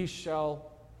and he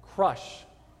shall crush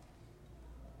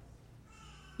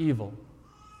evil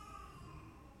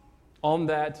on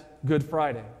that Good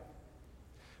Friday.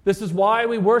 This is why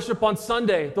we worship on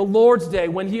Sunday, the Lord's Day,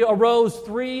 when he arose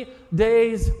 3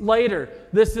 days later.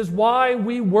 This is why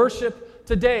we worship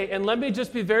today. And let me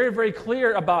just be very, very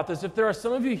clear about this. If there are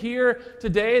some of you here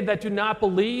today that do not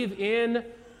believe in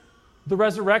the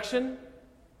resurrection,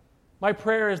 my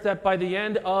prayer is that by the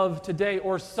end of today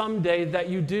or someday that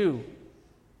you do.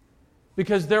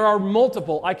 Because there are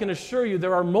multiple, I can assure you,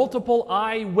 there are multiple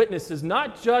eyewitnesses,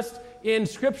 not just in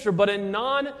Scripture, but in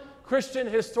non-Christian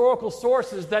historical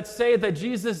sources that say that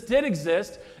Jesus did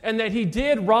exist and that he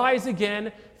did rise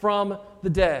again from the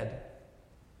dead.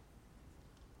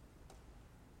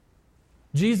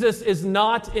 Jesus is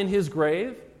not in his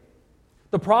grave.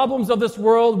 The problems of this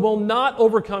world will not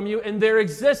overcome you, and there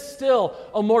exists still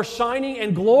a more shining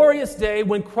and glorious day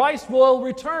when Christ will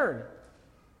return.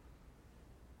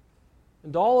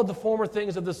 And all of the former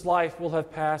things of this life will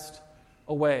have passed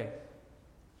away.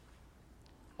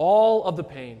 All of the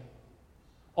pain,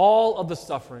 all of the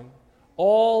suffering,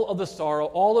 all of the sorrow,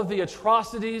 all of the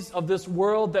atrocities of this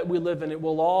world that we live in, it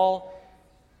will all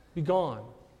be gone.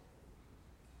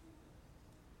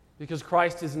 Because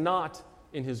Christ is not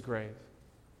in his grave.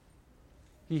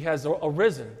 He has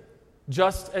arisen,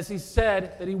 just as he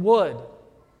said that he would.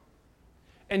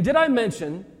 And did I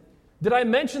mention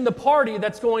the party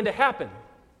that's going to happen?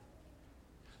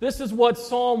 This is what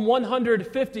Psalm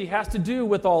 150 has to do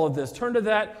with all of this. Turn to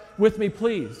that with me,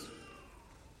 please.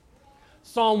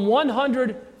 Psalm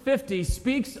 150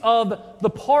 speaks of the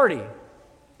party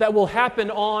that will happen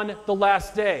on the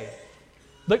last day,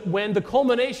 when the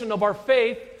culmination of our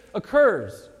faith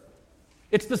occurs.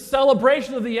 It's the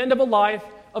celebration of the end of a life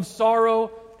of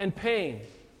sorrow and pain.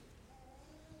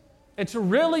 And to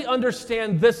really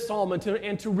understand this psalm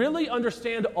and to really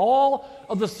understand all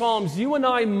of the psalms, you and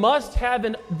I must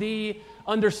have the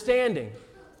understanding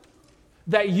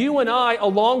that you and I,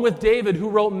 along with David, who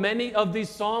wrote many of these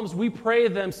psalms, we pray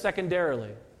them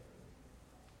secondarily.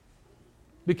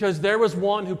 Because there was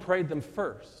one who prayed them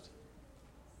first.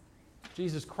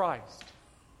 Jesus Christ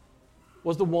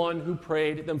was the one who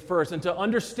prayed them first. And to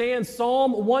understand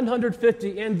Psalm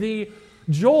 150 and the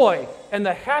joy and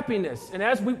the happiness, and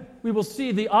as we will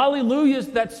see, the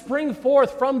alleluias that spring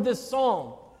forth from this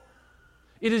psalm,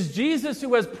 it is Jesus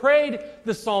who has prayed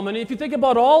the psalm. And if you think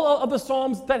about all of the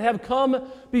psalms that have come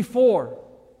before,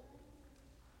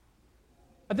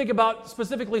 I think about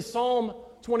specifically Psalm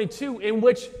 22, in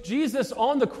which Jesus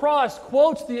on the cross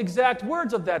quotes the exact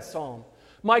words of that psalm.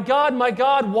 my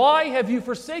God, why have you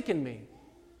forsaken me?"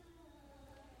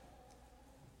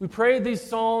 We prayed these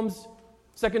psalms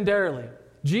secondarily.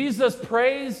 Jesus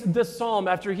prays this psalm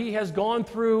after he has gone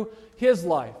through his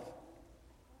life,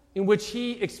 in which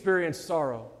he experienced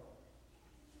sorrow,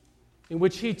 in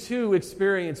which he too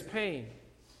experienced pain.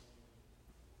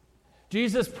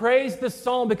 Jesus prays this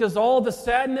psalm because all the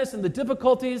sadness and the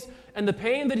difficulties and the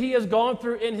pain that he has gone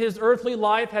through in his earthly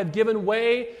life have given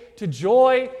way to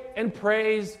joy and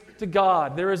praise to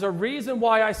God. There is a reason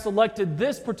why I selected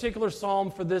this particular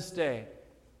psalm for this day.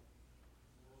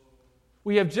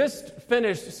 We have just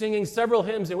finished singing several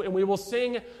hymns, and we will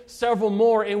sing several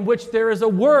more in which there is a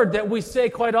word that we say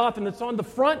quite often. It's on the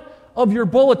front of your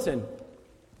bulletin.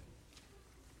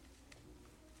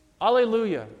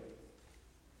 Alleluia.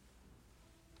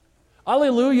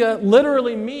 Alleluia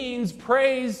literally means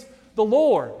praise the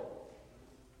Lord.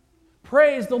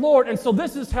 Praise the Lord. And so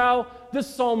this is how this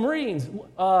psalm reads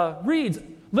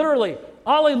literally,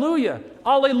 Alleluia.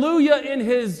 Alleluia in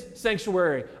his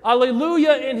sanctuary.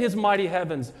 Alleluia in his mighty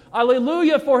heavens.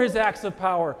 Alleluia for his acts of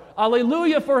power.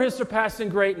 Alleluia for his surpassing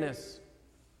greatness.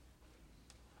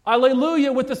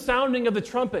 Alleluia with the sounding of the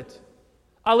trumpet.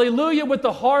 Alleluia with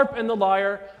the harp and the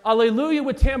lyre. Alleluia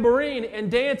with tambourine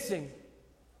and dancing.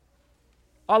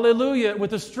 Alleluia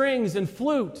with the strings and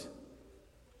flute.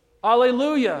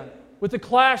 Alleluia with the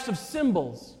clash of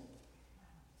cymbals.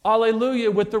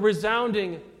 Alleluia with the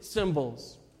resounding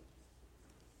cymbals.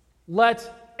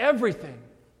 Let everything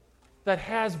that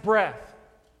has breath.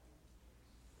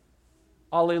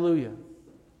 Alleluia.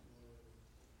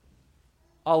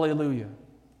 Alleluia.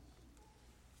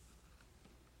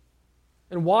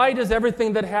 And why does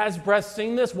everything that has breath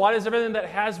sing this? Why does everything that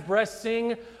has breath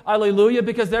sing Alleluia?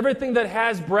 Because everything that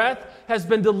has breath has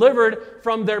been delivered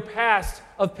from their past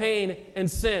of pain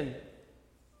and sin.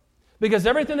 Because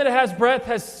everything that has breath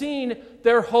has seen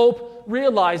their hope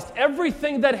realized.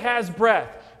 Everything that has breath,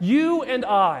 you and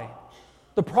I,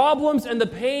 the problems and the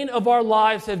pain of our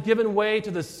lives have given way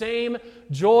to the same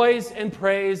joys and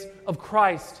praise of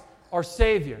Christ, our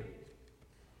Savior.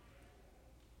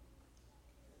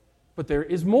 But there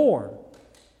is more.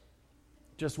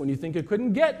 Just when you think it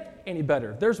couldn't get any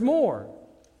better, there's more.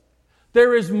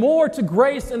 There is more to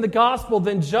grace in the gospel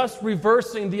than just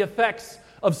reversing the effects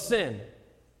of sin.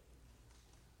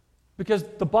 Because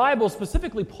the Bible,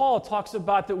 specifically Paul, talks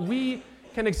about that we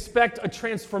can expect a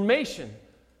transformation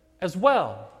as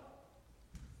well.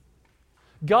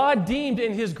 God deemed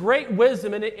in his great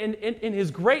wisdom and in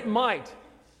his great might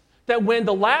that when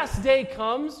the last day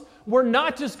comes, we're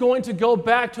not just going to go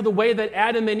back to the way that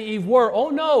Adam and Eve were. Oh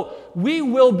no, we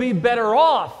will be better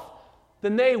off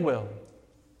than they will.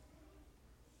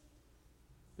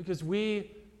 Because we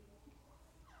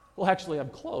will actually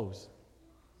have clothes.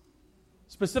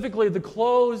 Specifically, the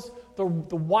clothes, the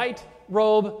white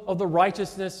robe of the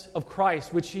righteousness of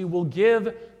Christ, which he will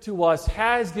give to us,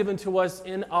 has given to us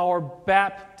in our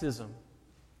baptism,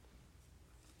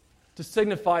 to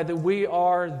signify that we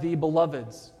are the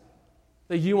beloveds,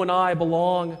 that you and I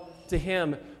belong to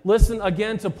him. Listen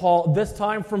again to Paul, this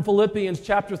time from Philippians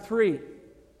chapter 3.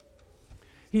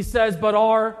 He says, "But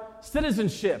our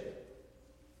citizenship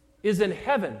is in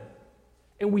heaven,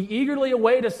 and we eagerly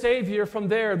await a Savior from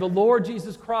there, the Lord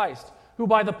Jesus Christ, who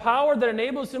by the power that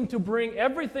enables him to bring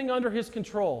everything under his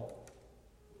control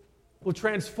will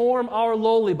transform our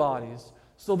lowly bodies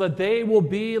so that they will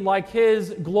be like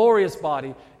his glorious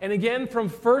body." And again from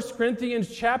 1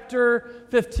 Corinthians chapter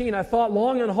 15. I thought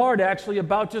long and hard actually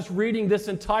about just reading this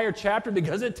entire chapter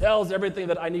because it tells everything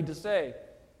that I need to say.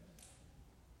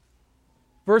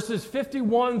 Verses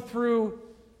 51 through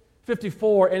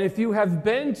 54. And if you have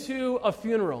been to a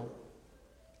funeral,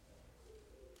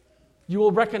 you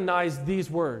will recognize these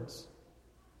words.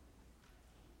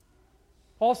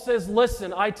 Paul says,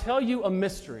 "Listen, I tell you a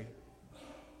mystery.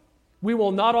 We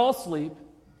will not all sleep,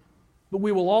 but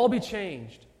we will all be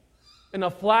changed. In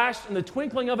a flash, in the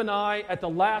twinkling of an eye, at the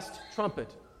last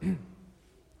trumpet.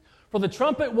 For the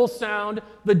trumpet will sound,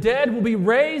 the dead will be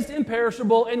raised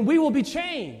imperishable, and we will be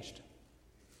changed.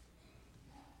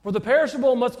 For the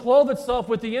perishable must clothe itself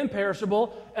with the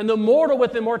imperishable, and the mortal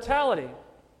with immortality.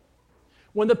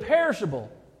 When the perishable,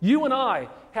 you and I,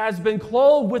 has been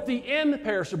clothed with the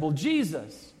imperishable,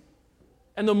 Jesus,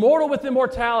 and the mortal with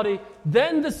immortality,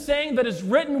 then the saying that is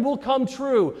written will come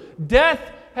true. Death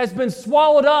has been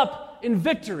swallowed up in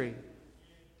victory.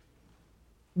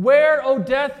 Where, O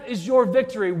death, is your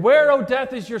victory? Where, O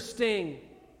death, is your sting?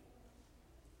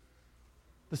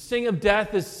 The sting of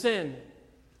death is sin,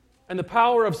 and the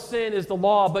power of sin is the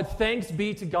law, but thanks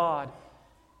be to God.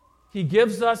 He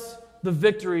gives us the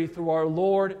victory through our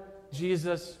Lord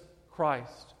Jesus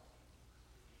Christ."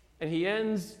 And he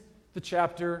ends the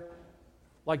chapter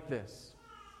like this.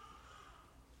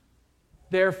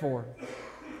 Therefore,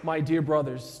 my dear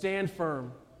brothers, stand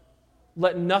firm.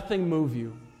 Let nothing move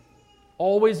you.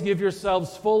 Always give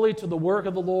yourselves fully to the work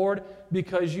of the Lord,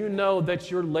 because you know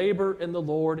that your labor in the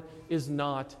Lord is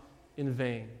not in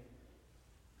vain.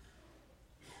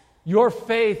 Your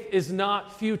faith is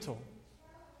not futile.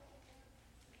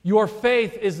 Your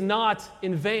faith is not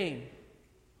in vain.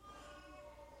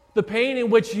 The pain in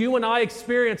which you and I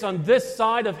experience on this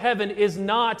side of heaven is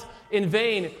not in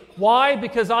vain. Why?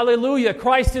 Because, hallelujah,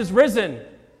 Christ is risen.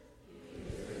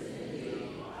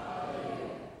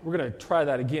 We're going to try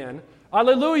that again.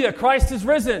 Hallelujah, Christ is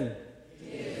risen.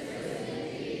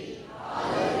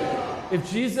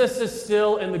 If Jesus is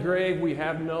still in the grave, we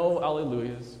have no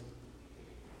hallelujahs.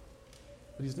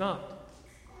 But he's not.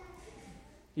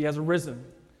 He has arisen,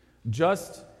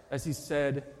 just as he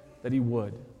said that he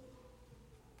would.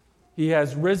 He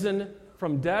has risen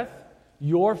from death.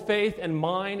 Your faith and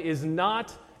mine is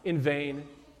not in vain.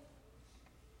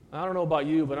 I don't know about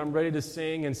you, but I'm ready to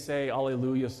sing and say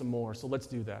hallelujah some more. So let's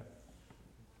do that.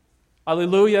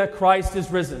 Hallelujah, Christ is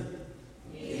risen.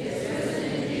 He is risen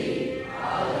indeed.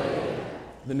 Hallelujah.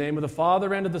 In the name of the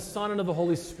Father, and of the Son, and of the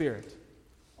Holy Spirit.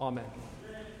 Amen.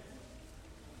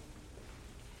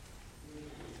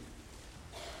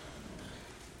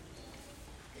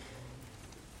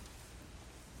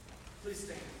 Please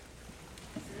stand.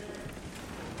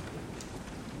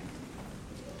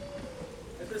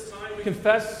 At this time, we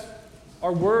confess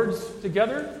our words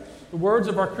together, the words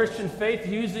of our Christian faith,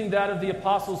 using that of the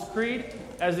Apostles' Creed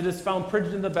as it is found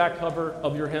printed in the back cover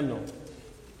of your hymnal.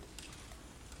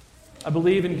 I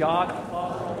believe in God, the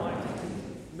Father Almighty,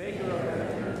 maker of heaven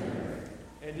and earth,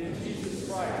 and in Jesus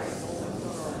Christ, his only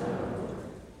Son, our Lord,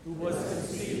 who was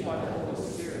conceived by the Holy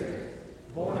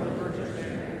Spirit, born of the Virgin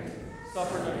Mary,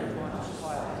 suffered under Pontius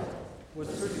Pilate, was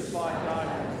crucified, died,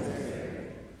 and was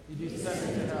buried. He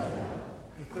descended to hell.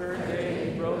 The third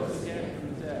day he rose again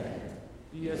from the dead.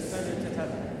 He ascended to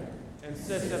heaven, and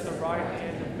sits at the right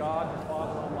hand of God the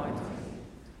Father Almighty.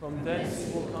 From thence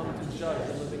he will come to judge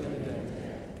the living and the dead.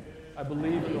 I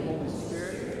believe in the Holy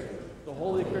Spirit, the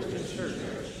holy Christian church,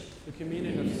 the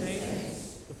communion of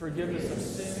saints, the forgiveness of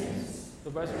sins, the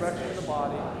resurrection of the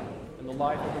body, and the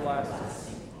life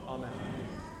everlasting. Amen.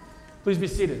 Please be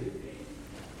seated.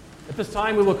 At this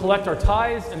time, we will collect our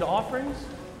tithes and offerings.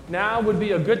 Now would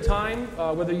be a good time,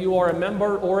 whether you are a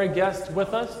member or a guest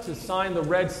with us, to sign the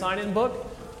red sign-in book.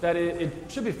 That it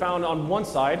should be found on one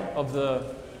side of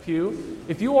the pew.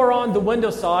 If you are on the window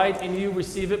side and you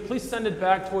receive it, please send it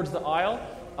back towards the aisle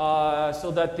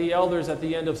so that the elders at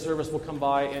the end of service will come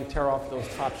by and tear off those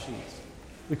top sheets.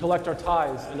 We collect our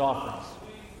tithes and offerings.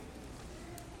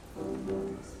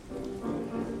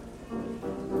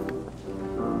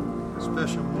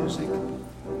 Special music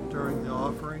during the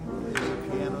offering is a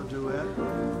piano duet,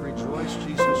 Rejoice,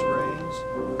 Jesus Reigns,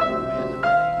 Amanda Manning,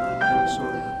 Amanda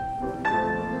Sawyer.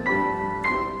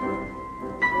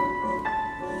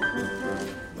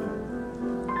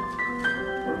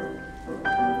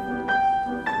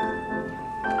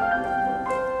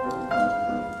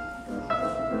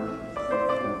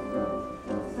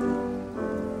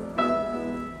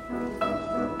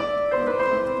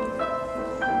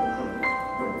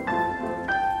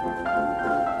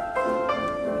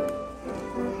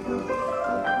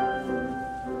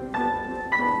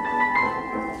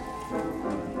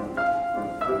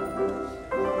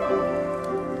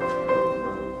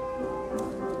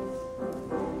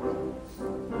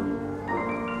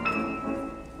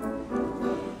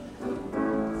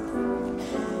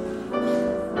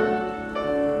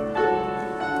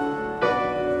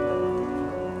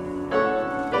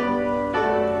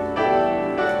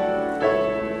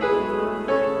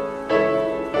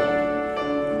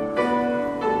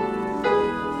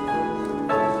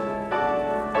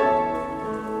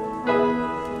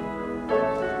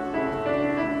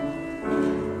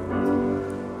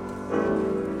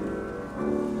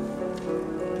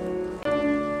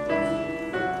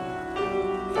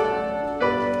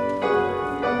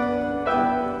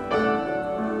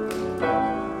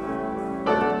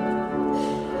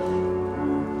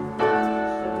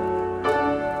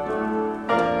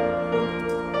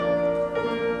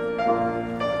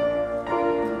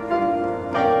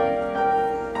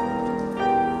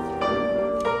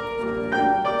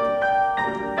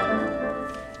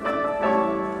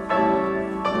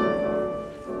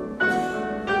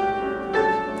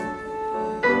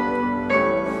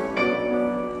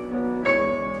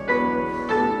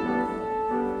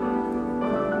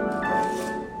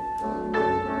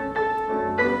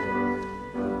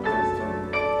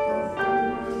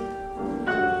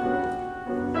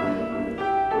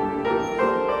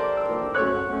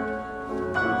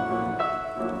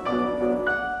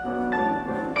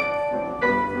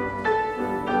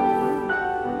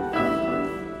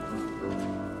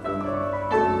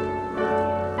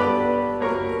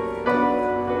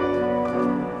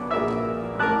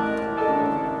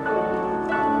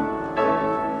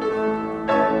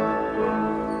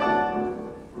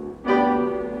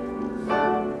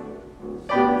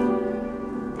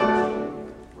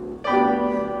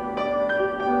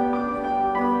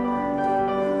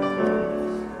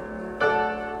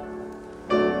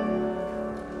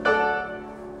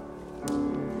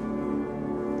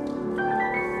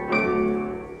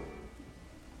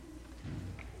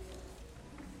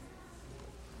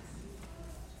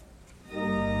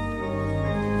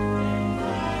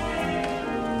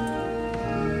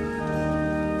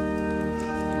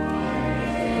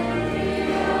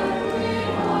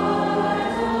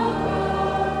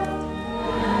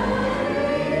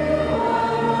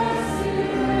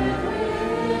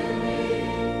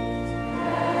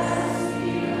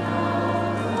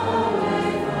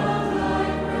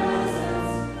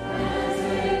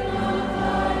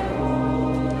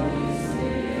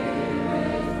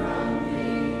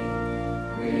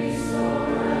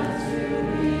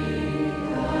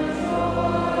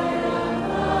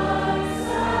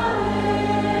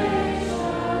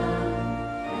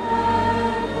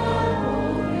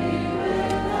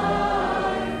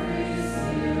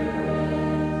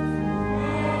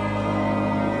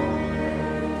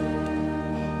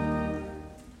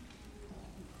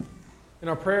 In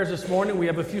our prayers this morning, we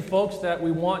have a few folks that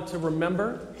we want to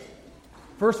remember.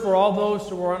 First, for all those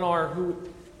who are on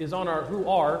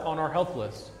our health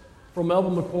list. For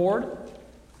Melvin McCord,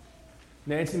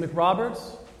 Nancy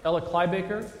McRoberts, Ella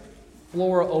Kleibaker,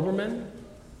 Flora Oberman,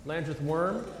 Landreth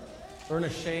Worm,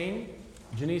 Ernest Shane,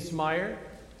 Janice Meyer,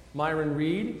 Myron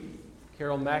Reed,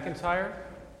 Carol McIntyre,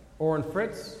 Orrin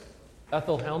Fritz,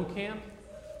 Ethel Helmkamp,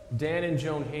 Dan and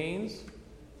Joan Haynes,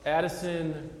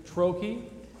 Addison Trokey,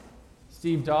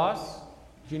 Steve Doss,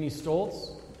 Jeannie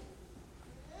Stoltz,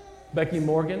 Becky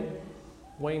Morgan,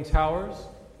 Wayne Towers,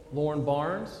 Lauren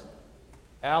Barnes,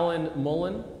 Alan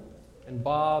Mullen, and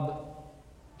Bob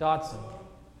Dotson.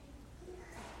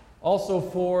 Also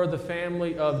for the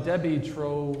family of Debbie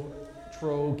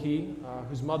Trokey,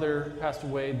 whose mother passed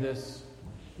away this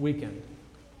weekend.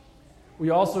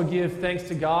 We also give thanks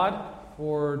to God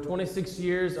for 26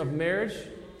 years of marriage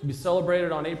to be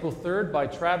celebrated on April 3rd by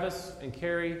Travis and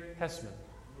Carrie Hessman.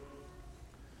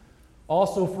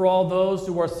 Also for all those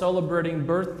who are celebrating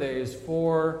birthdays,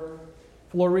 for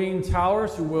Florine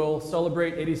Towers, who will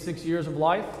celebrate 86 years of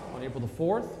life on April the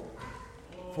 4th,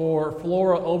 for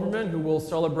Flora Oberman, who will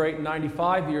celebrate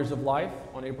 95 years of life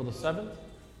on April the 7th,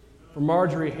 for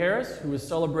Marjorie Harris, who is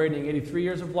celebrating 83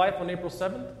 years of life on April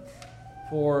 7th,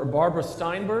 for Barbara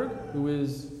Steinberg, who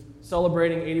is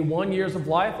celebrating 81 years of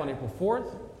life on April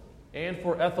 4th, and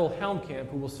for Ethel Helmkamp,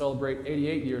 who will celebrate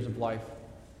 88 years of life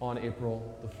on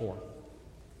April the 4th.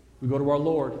 We go to our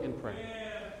Lord in prayer.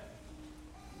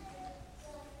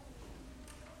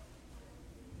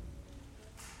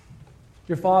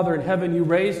 Dear Father in heaven, you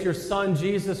raised your Son,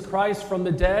 Jesus Christ, from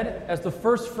the dead as the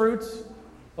first fruits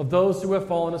of those who have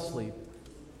fallen asleep.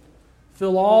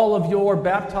 Fill all of your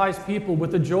baptized people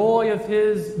with the joy of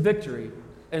his victory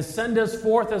and send us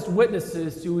forth as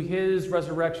witnesses to his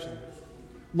resurrection.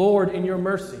 Lord, in your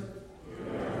mercy.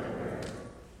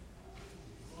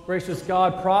 Gracious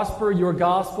God, prosper your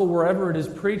gospel wherever it is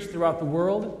preached throughout the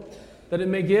world, that it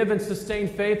may give and sustain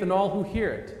faith in all who hear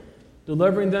it,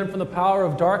 delivering them from the power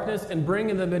of darkness and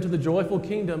bringing them into the joyful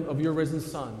kingdom of your risen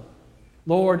Son.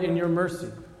 Lord, in your mercy.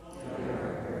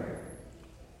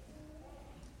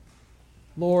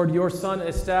 Lord, your Son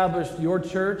established your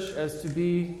church as to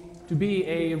be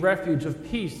a refuge of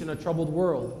peace in a troubled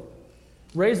world.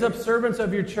 Raise up servants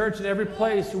of your church in every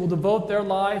place who will devote their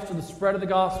lives to the spread of the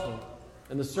gospel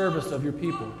and the service of your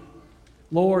people.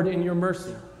 Lord, in your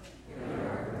mercy.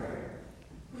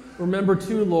 Remember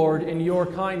too, Lord, in your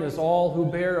kindness, all who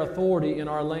bear authority in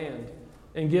our land,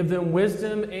 and give them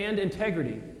wisdom and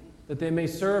integrity, that they may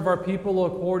serve our people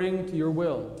according to your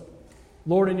will.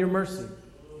 Lord, in your mercy.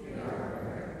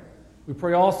 We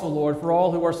pray also, Lord, for all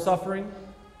who are suffering,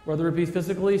 whether it be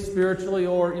physically, spiritually,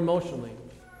 or emotionally.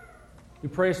 We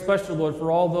pray especially, Lord,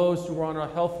 for all those who are on our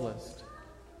health list,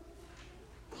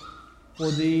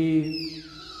 for the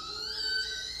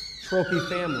Trokey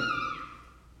family,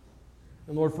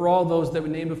 and Lord, for all those that we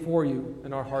name before you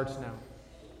in our hearts now.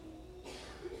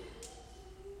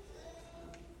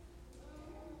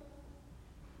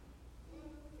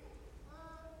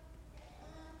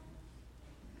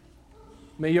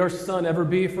 May your Son ever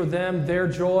be for them their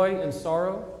joy and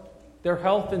sorrow, their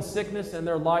health and sickness, and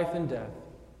their life and death.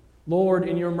 Lord,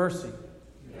 in your mercy.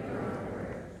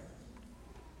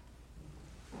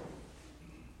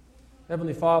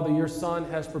 Heavenly Father, your Son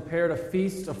has prepared a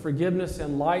feast of forgiveness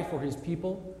and life for his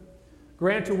people.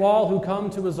 Grant to all who come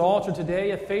to his altar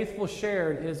today a faithful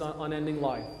share in his unending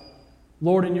life.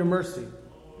 Lord, in your mercy.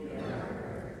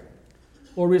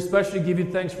 Lord, we especially give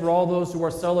you thanks for all those who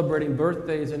are celebrating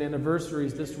birthdays and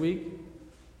anniversaries this week,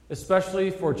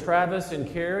 especially for Travis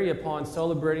and Carrie upon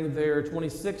celebrating their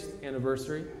 26th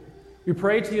anniversary. We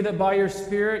pray to you that by your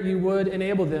Spirit you would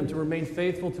enable them to remain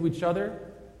faithful to each other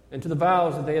and to the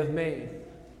vows that they have made.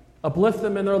 Uplift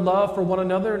them in their love for one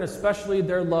another and especially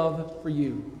their love for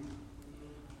you.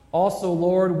 Also,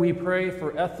 Lord, we pray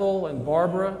for Ethel and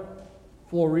Barbara,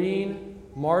 Florine,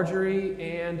 Marjorie,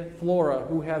 and Flora,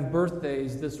 who have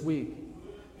birthdays this week.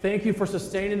 Thank you for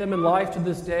sustaining them in life to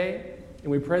this day, and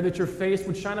we pray that your face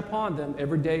would shine upon them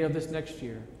every day of this next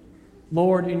year.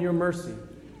 Lord, in your mercy.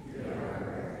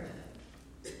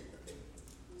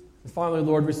 And finally,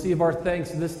 Lord, receive our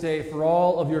thanks this day for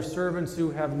all of your servants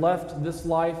who have left this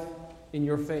life in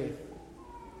your faith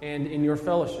and in your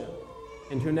fellowship,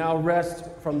 and who now rest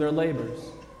from their labors.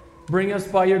 Bring us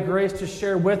by your grace to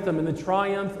share with them in the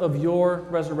triumph of your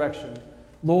resurrection.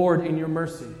 Lord, in your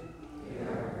mercy.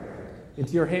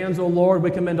 Into your hands, O Lord,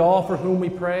 we commend all for whom we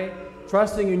pray,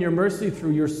 trusting in your mercy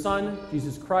through your Son,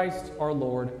 Jesus Christ, our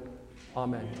Lord.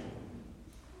 Amen.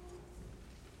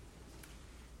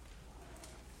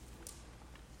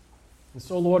 And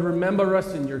so, Lord, remember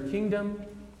us in your kingdom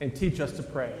and teach us to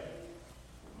pray.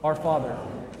 Our Father,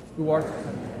 who art in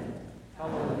heaven,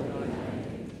 hallowed be thy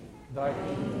name. Thy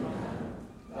kingdom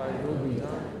come, thy will be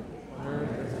done, on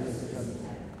earth as it is in heaven.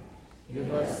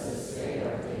 Give us this day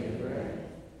our daily bread,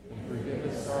 and forgive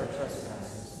us our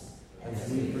trespasses,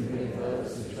 as we forgive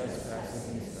those who trespass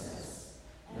against us.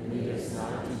 And lead us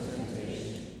not into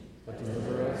temptation, but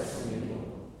deliver us from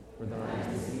evil. For thine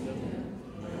is the kingdom,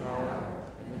 and the power,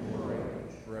 and the glory,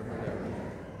 forever and ever.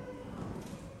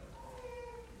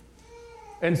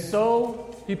 And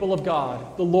so, people of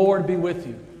God, the Lord be with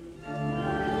you.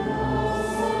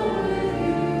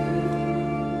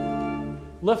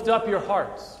 Lift up your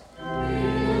hearts.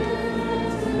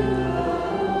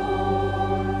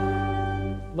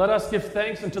 Let us give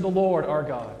thanks unto the Lord our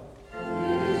God.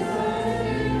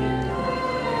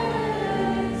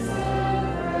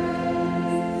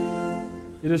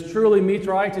 It is truly meet,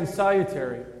 right, and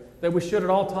salutary that we should at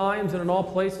all times and in all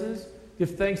places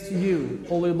give thanks to you,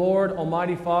 Holy Lord,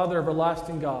 Almighty Father,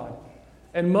 everlasting God.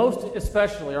 And most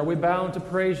especially are we bound to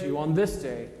praise you on this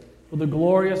day for the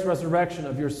glorious resurrection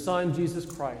of your Son, Jesus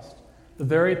Christ, the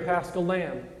very Paschal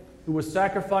Lamb, who was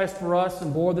sacrificed for us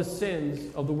and bore the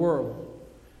sins of the world.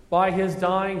 By his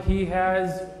dying, he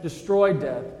has destroyed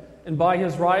death, and by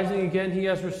his rising again, he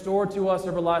has restored to us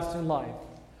everlasting life.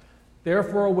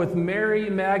 Therefore, with Mary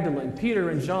Magdalene, Peter,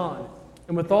 and John,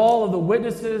 and with all of the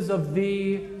witnesses of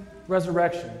the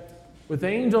resurrection, with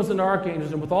angels and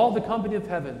archangels, and with all the company of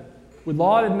heaven, we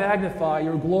laud and magnify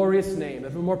your glorious name,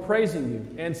 evermore praising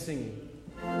you and singing.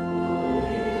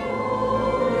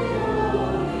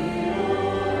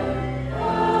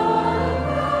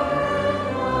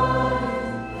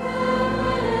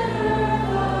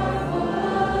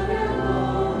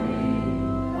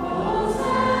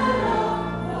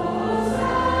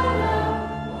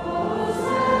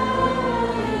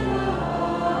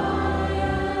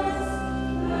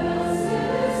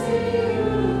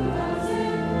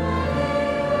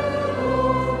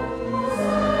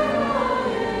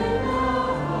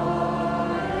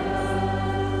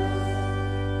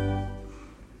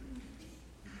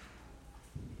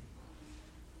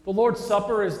 The Lord's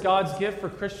Supper is God's gift for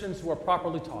Christians who are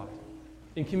properly taught.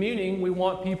 In communing, we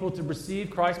want people to receive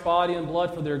Christ's body and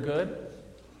blood for their good.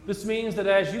 This means that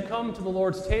as you come to the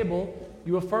Lord's table,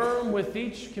 you affirm with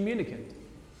each communicant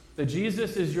that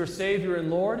Jesus is your Savior and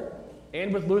Lord,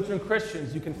 and with Lutheran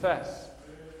Christians you confess,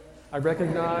 I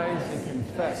recognize and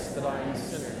confess that I am a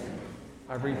sinner.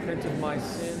 I repent of my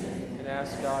sin and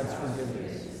ask God's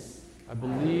forgiveness. I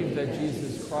believe that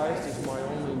Jesus Christ is my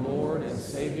only Lord and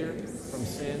Savior from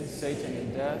sin, Satan,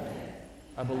 and death.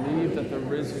 I believe that the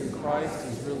risen Christ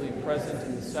is really present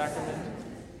in the sacrament,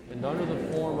 and under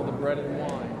the form of the bread and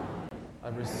wine, I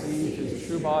receive his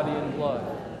true body and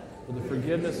blood for the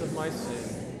forgiveness of my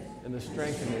sin and the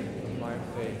strengthening of my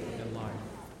faith and life.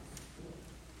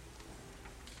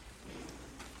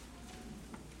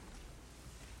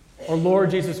 Our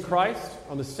Lord Jesus Christ,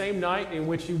 on the same night in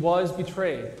which he was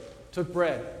betrayed, took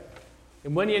bread.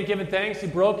 And when he had given thanks, he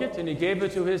broke it, and he gave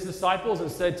it to his disciples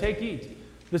and said, Take, eat.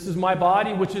 This is my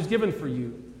body, which is given for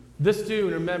you. This do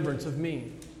in remembrance of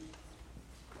me.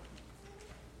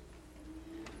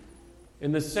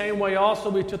 In the same way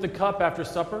also he took the cup after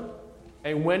supper,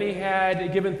 and when he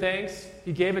had given thanks,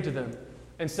 he gave it to them,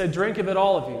 and said, Drink of it,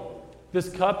 all of you. This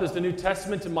cup is the New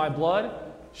Testament in my blood,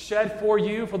 shed for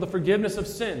you for the forgiveness of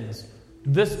sins.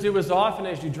 This do as often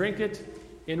as you drink it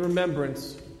in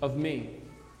remembrance of me.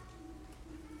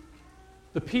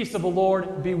 The peace of the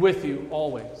Lord be with you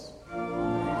always.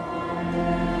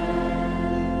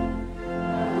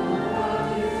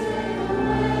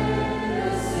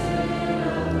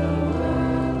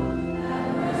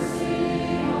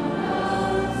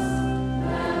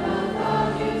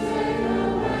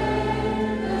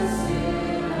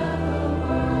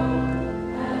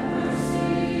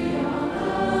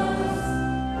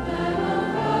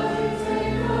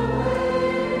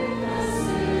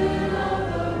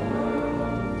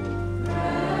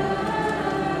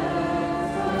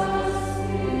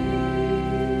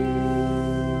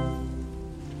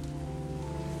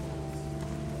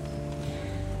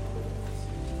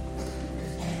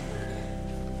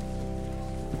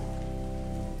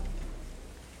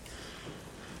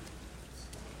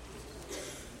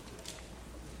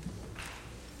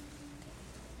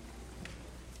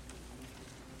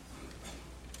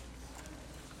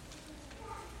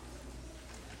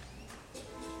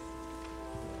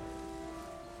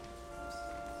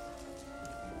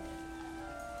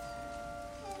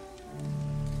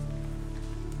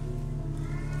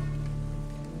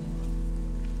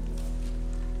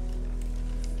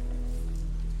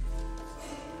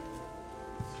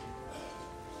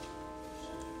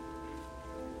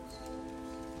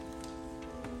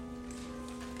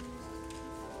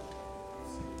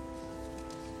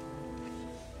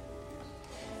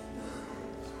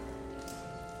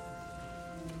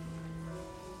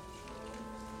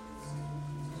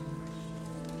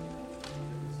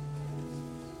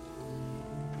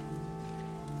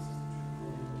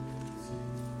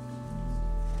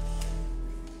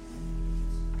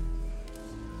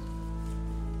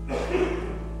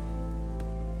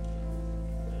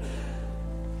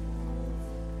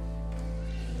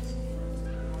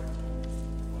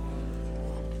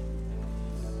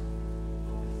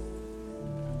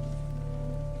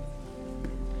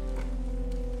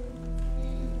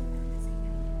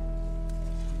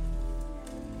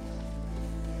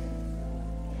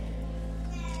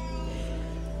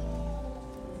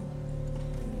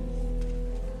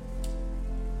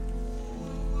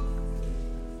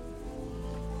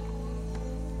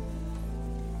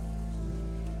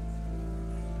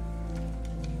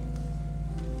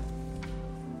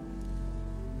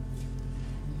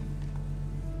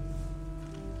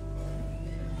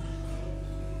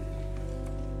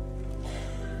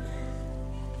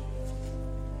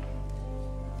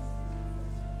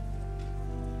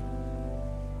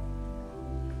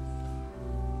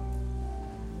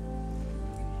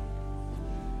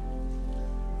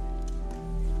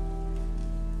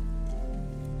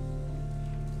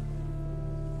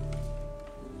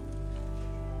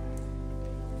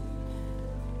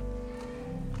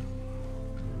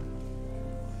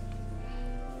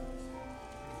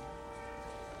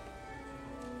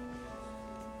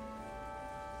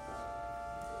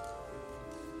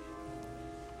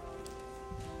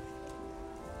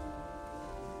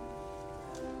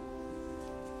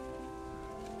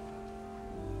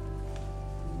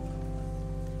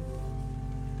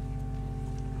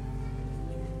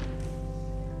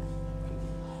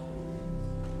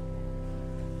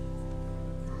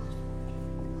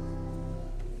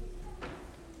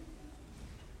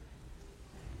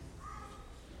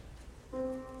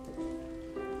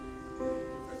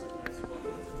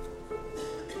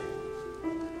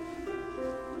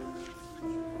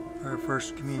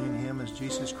 First Communion hymn is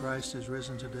Jesus Christ is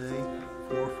Risen Today,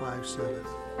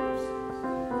 457.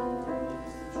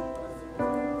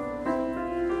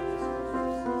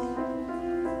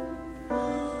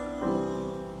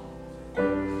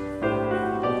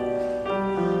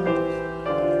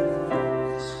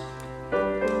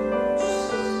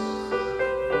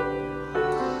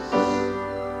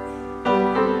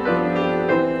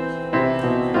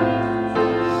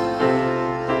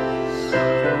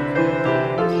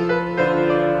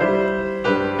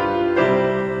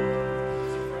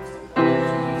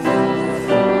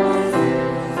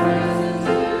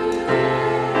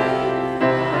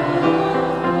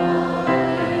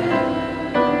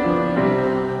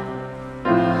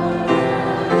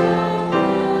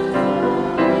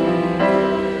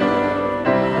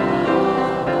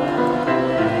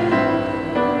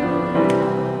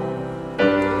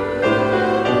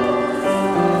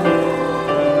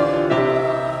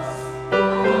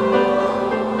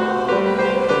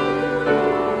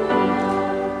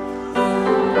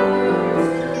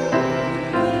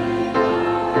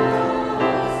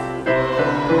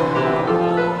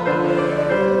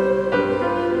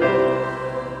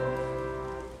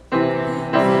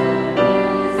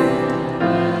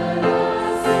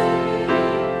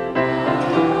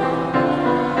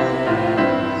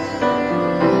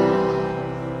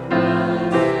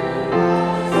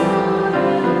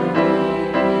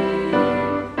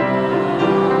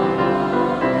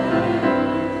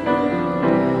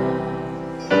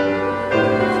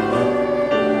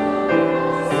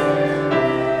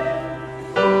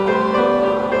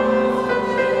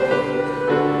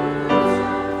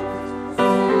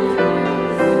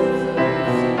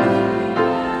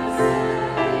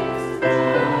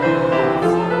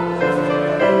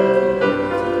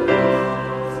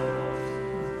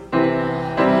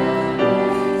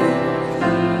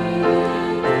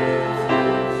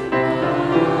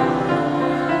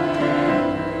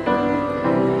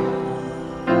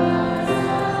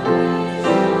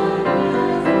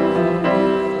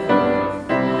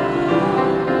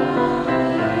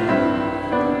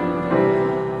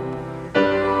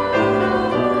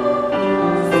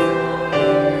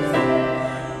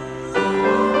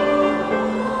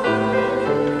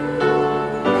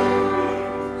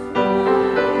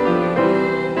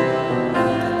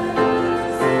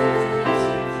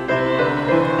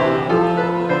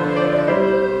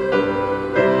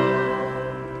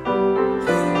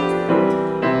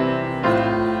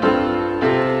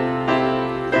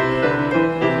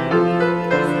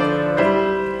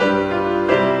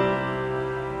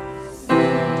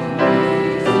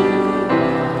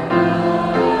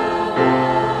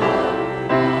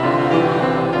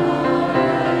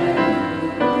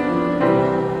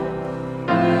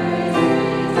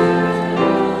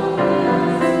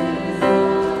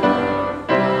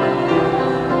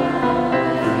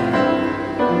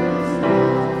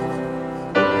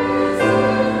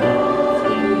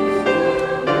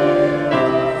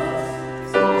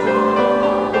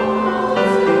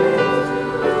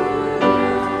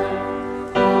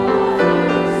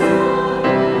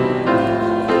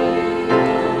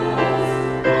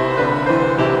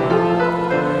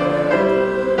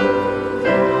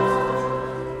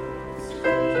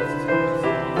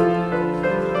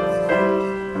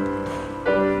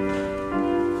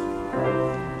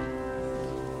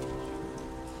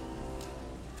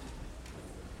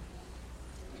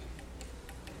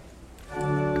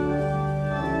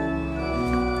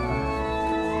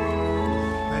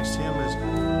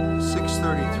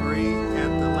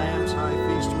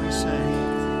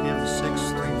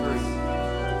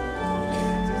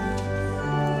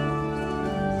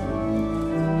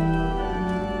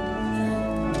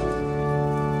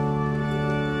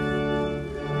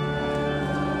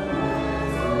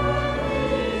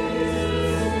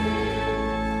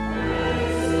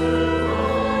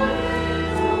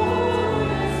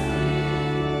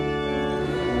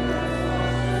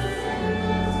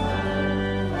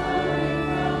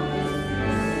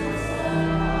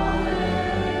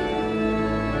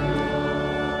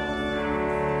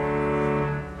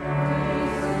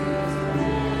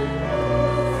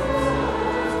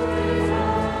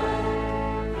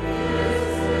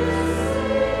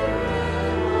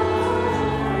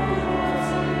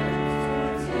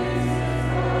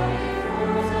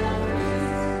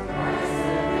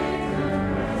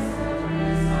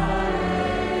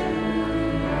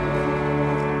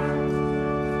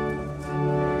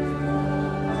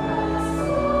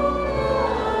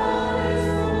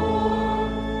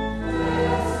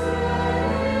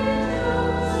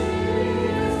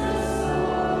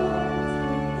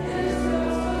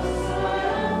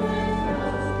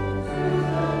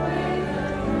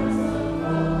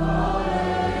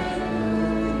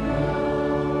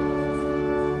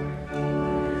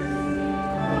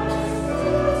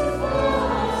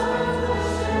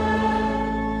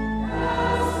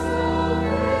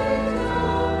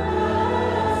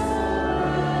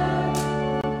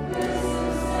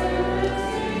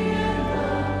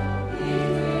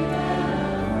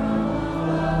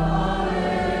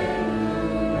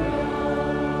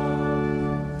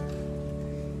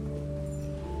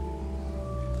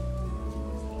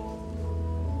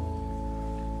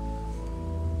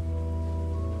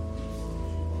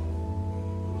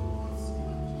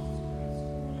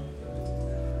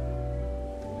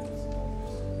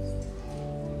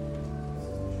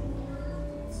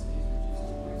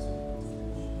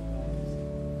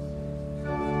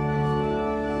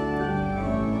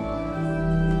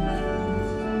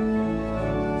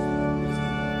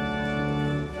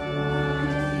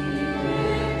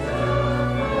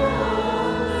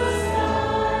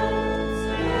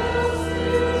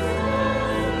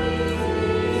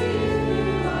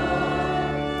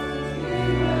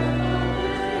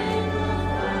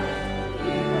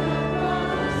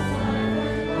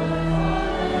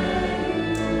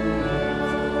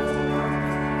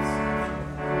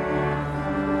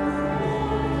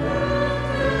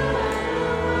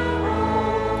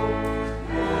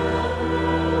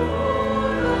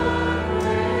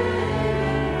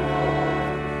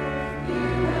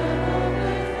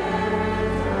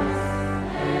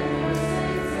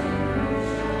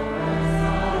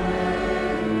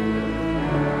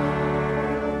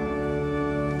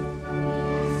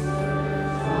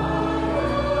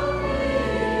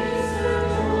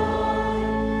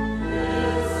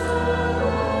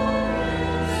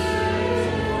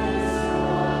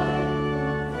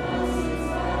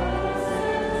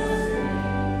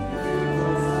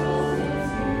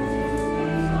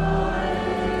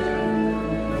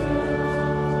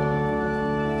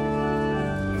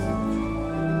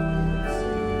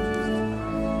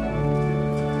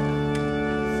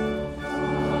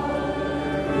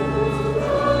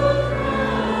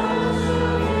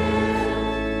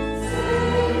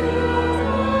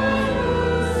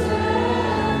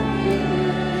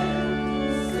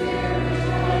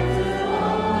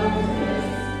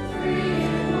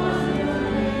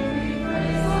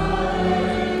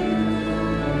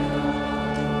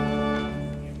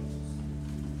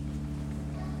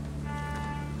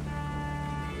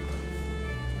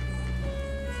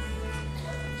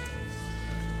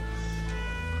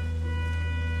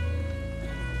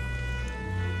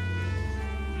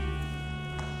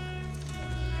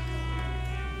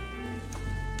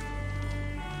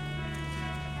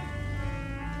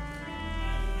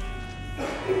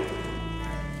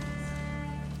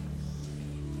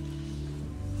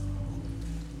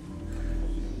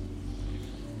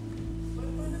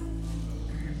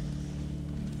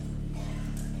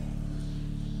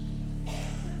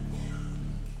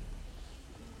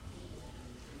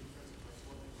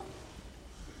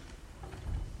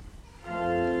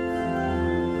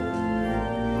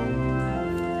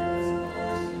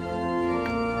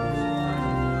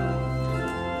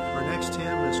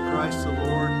 Christ the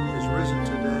Lord is risen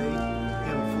today.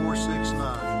 Hymn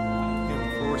 469.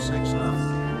 Hymn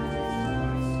 469.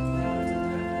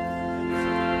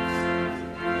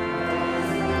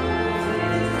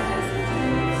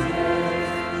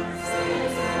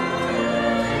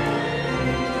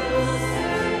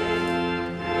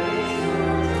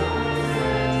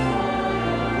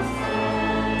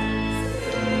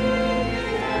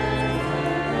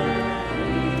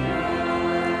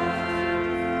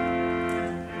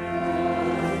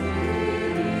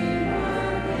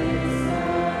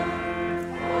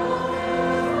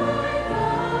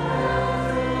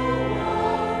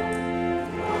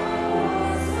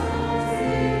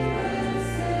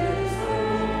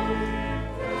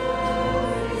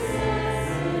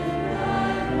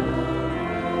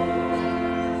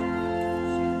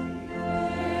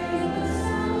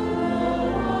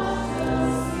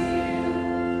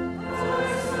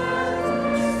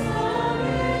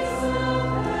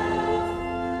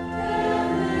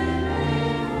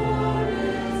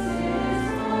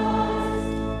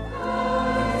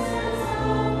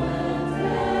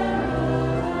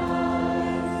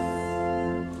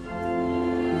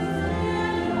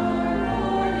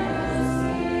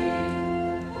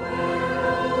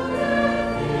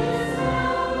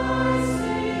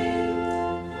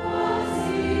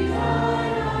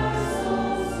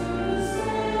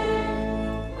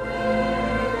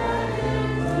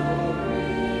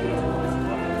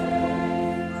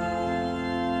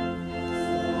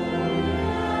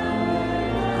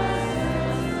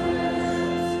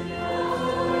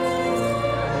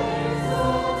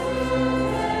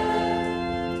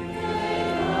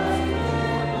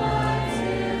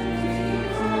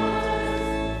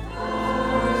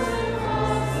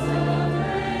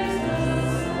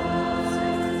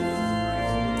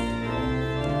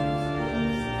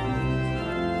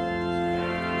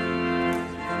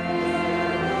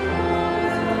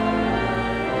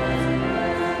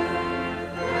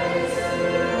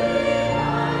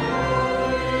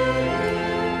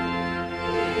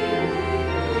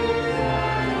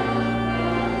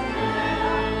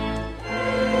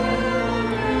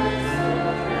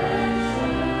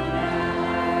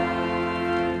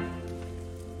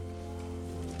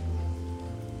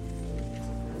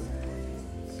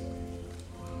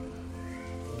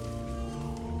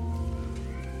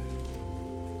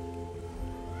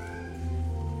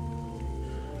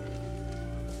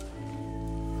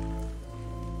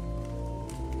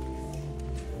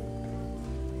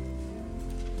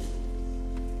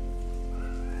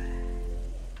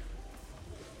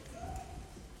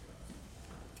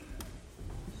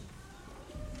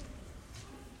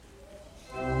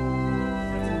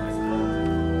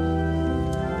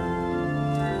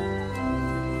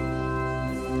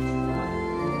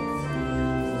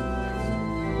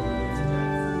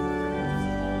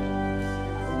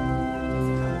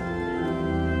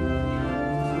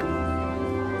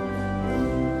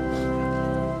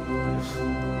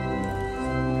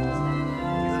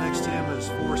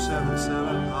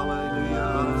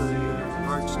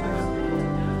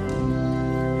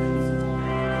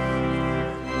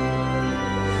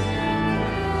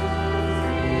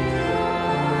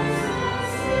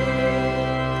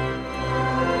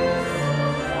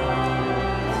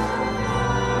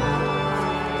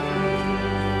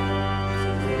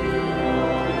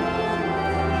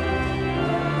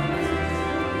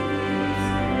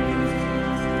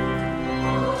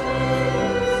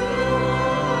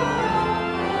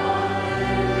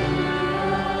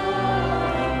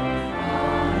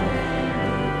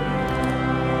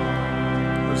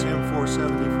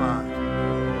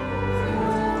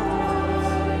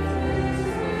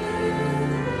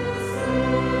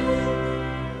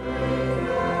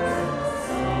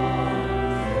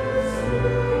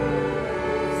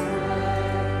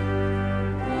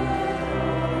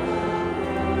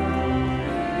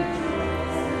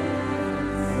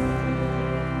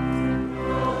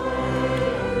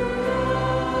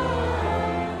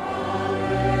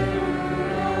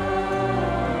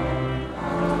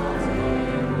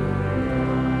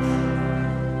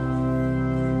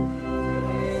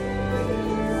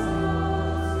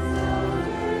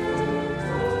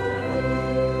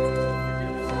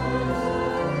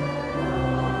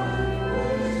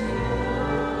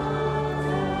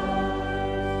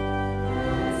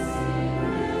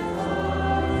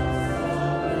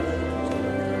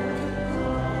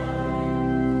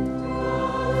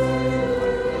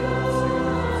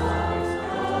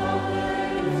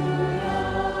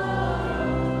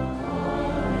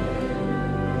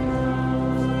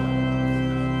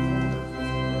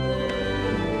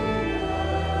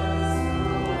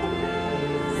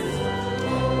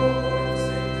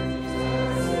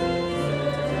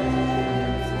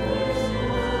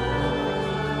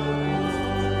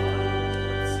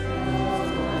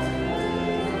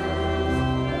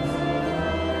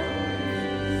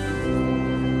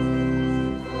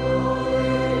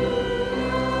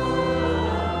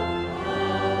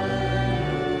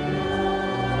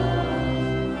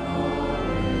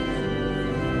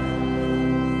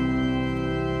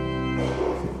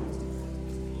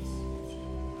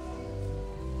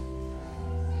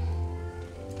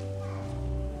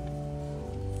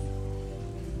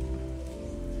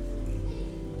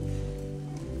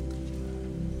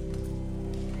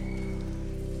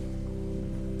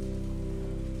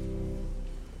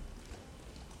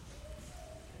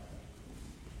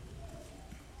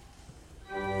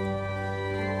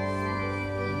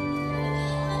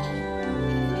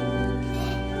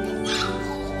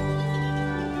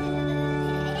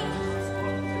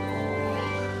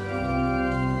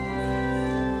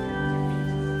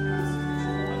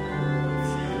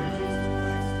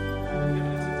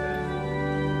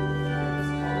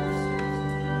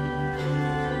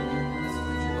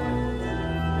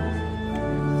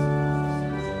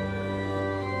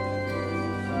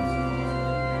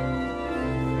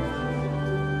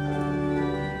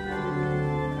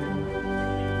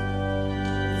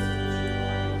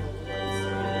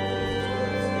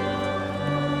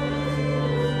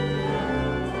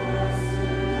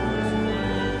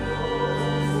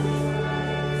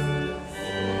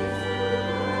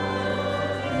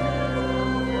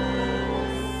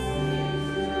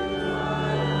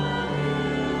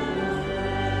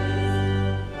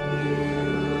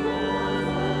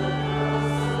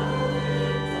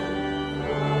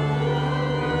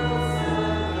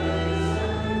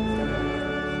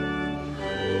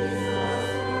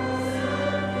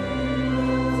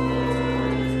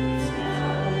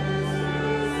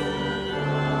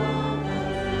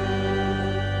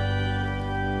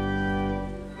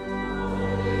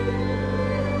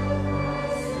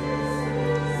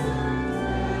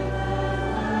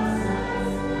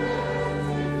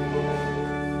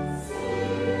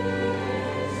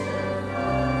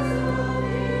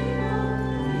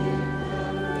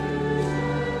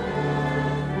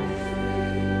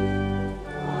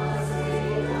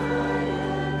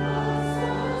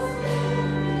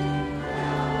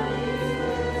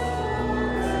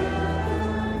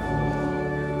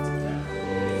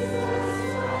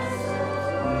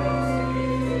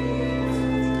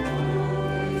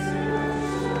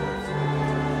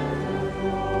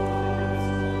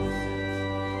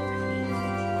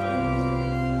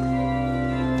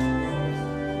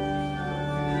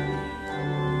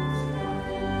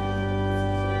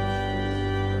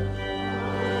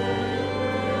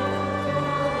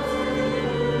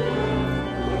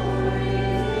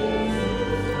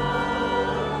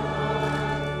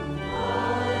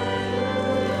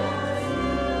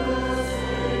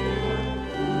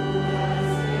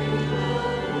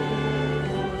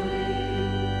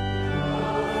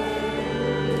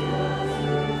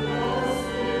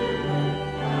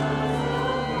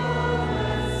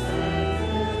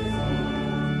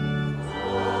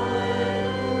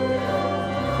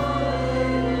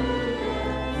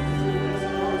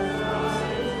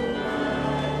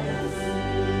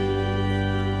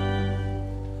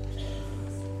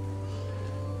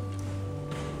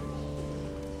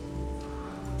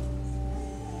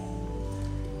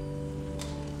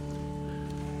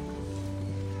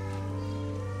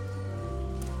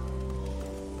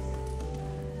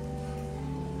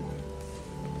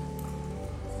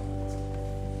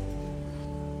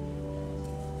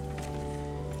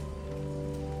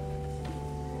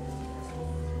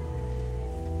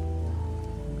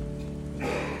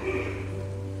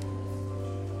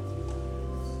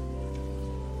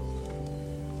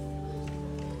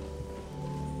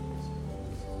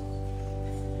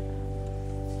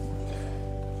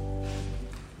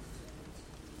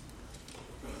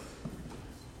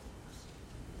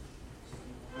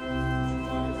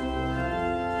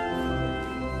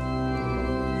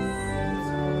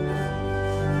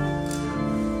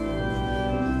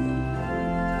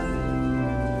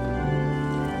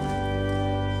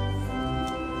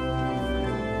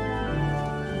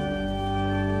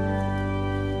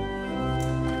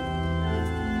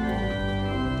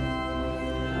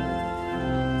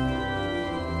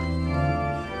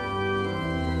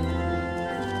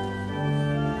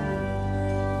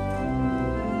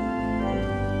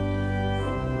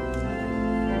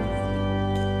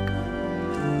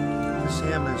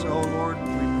 O Lord,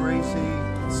 we praise thee.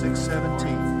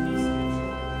 6:17.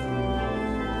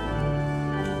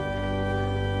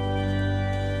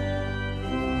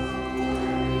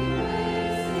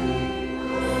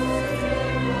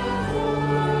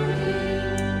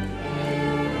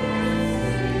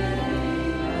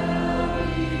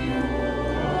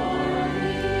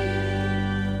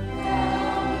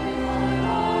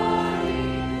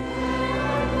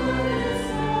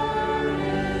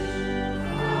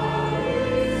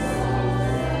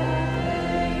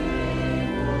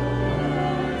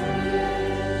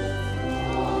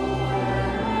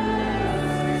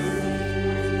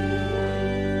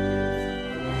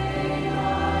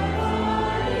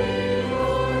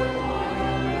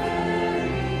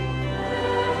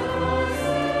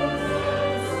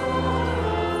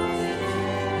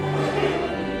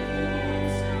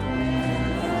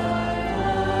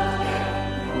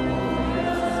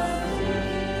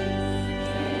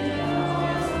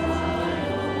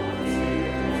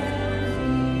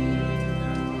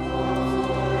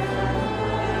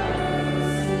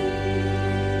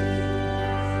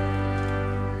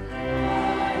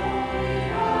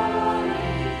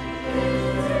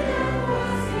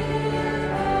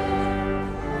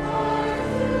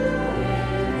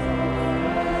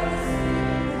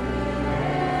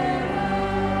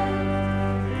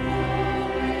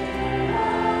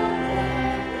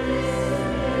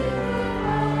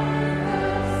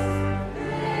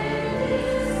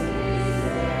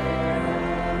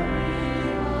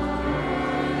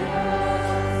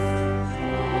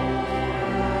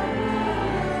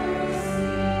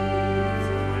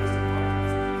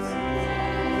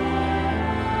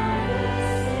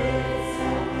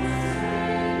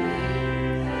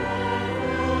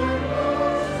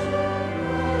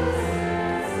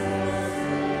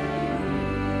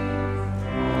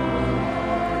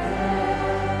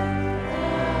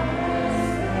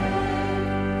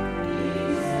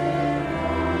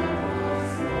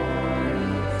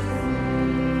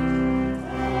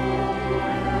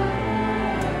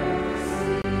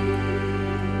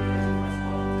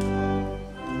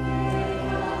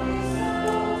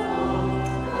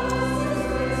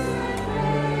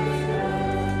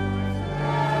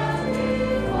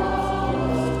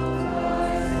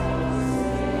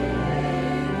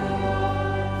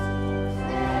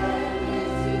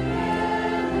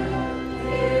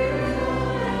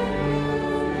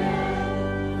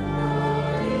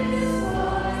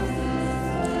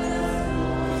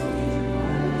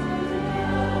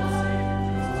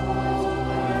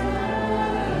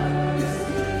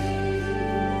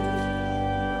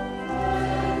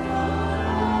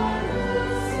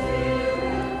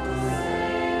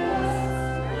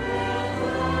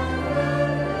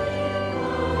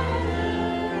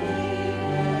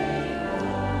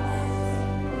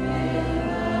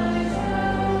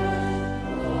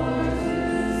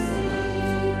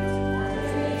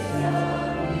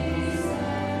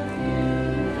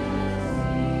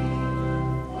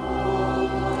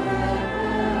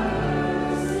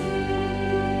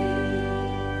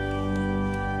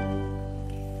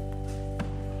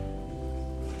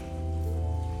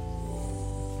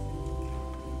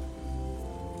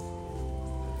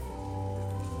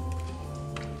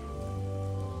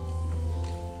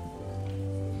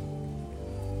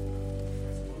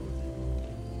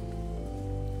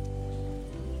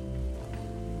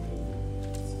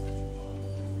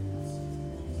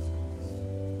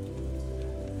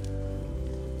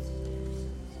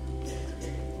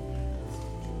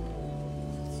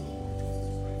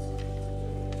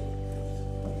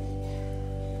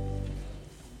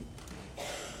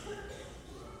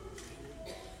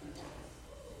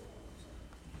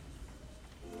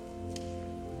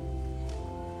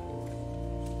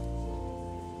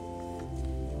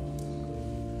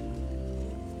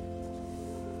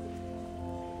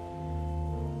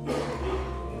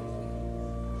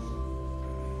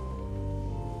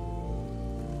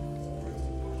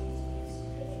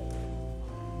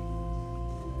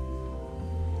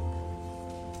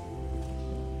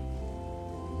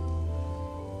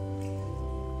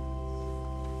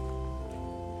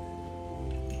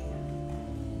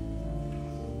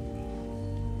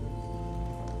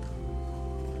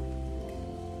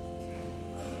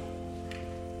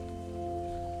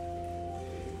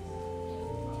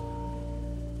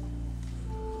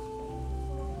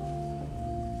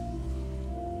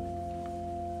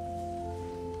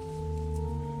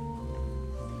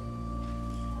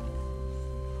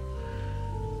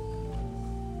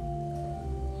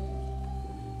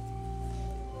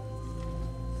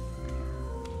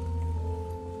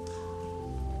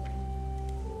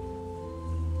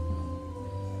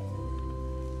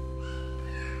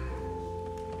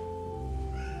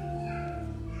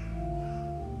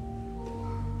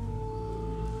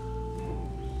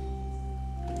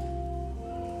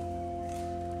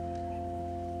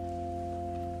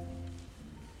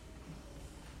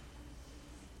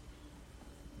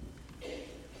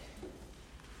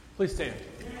 Please stand.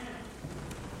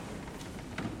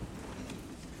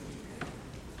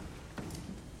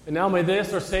 And now may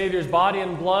this, our Savior's body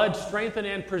and blood, strengthen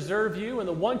and preserve you in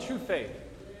the one true faith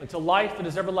until life that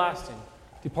is everlasting.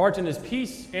 Depart in his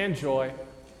peace and joy.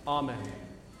 Amen.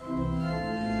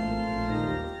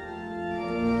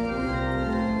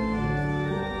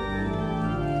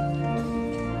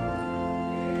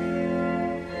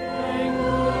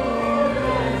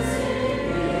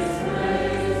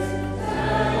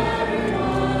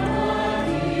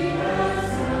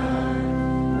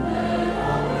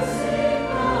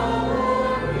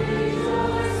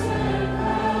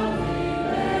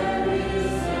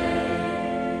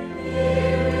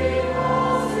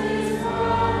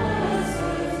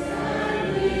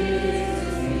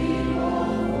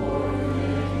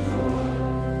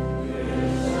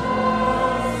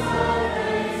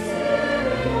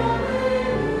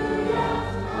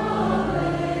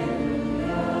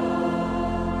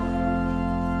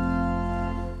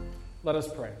 Let us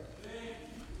pray.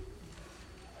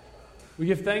 We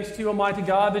give thanks to you, Almighty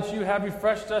God, that you have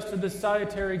refreshed us to this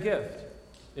salutary gift.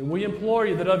 And we implore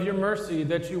you that of your mercy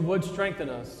that you would strengthen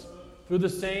us through the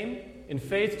same, in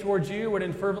faith towards you and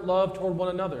in fervent love toward one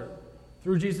another.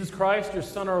 Through Jesus Christ, your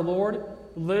Son, our Lord,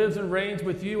 who lives and reigns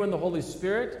with you in the Holy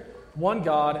Spirit, one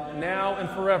God, now and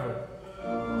forever.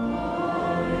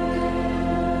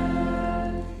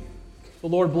 The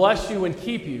Lord bless you and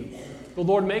keep you. The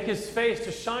Lord make his face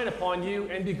to shine upon you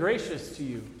and be gracious to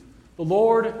you. The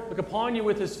Lord look upon you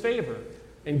with his favor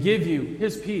and give you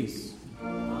his peace. Our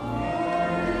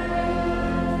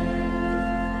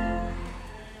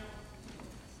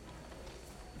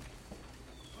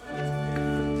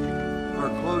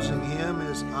closing hymn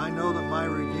is I Know That My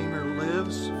Redeemer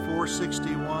Lives,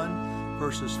 461,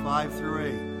 verses 5 through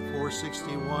 8.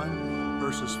 461,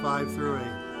 verses 5 through 8.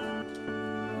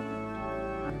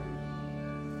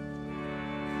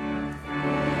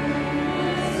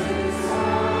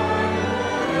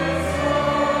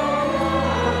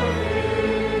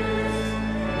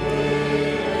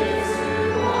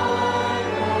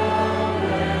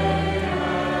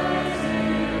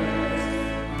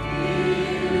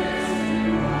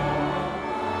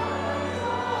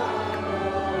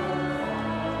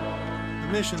 The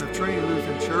mission of Trinity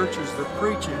Lutheran Church is the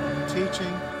preaching,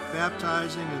 teaching,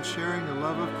 baptizing, and sharing the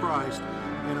love of Christ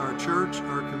in our church,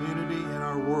 our community, and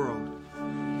our world.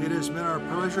 It has been our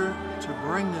pleasure to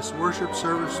bring this worship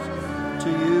service to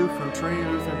you from Trinity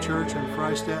Lutheran Church in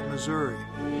Freistatt, Missouri.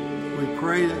 We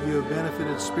pray that you have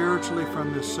benefited spiritually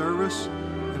from this service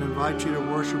and invite you to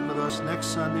worship with us next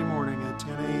Sunday morning at 10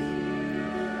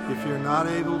 a.m. If you're not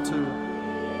able to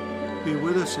be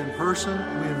with us in person,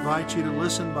 we invite you to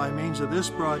listen by means of this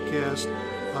broadcast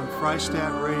on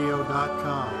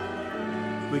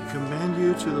FreistattRadio.com. We commend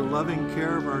you to the loving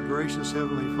care of our gracious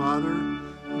Heavenly Father.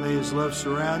 May his love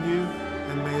surround you,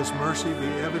 and may his mercy be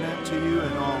evident to you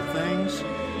in all things.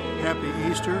 Happy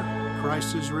Easter.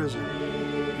 Christ is risen.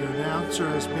 Your announcer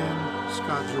has been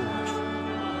Scott George.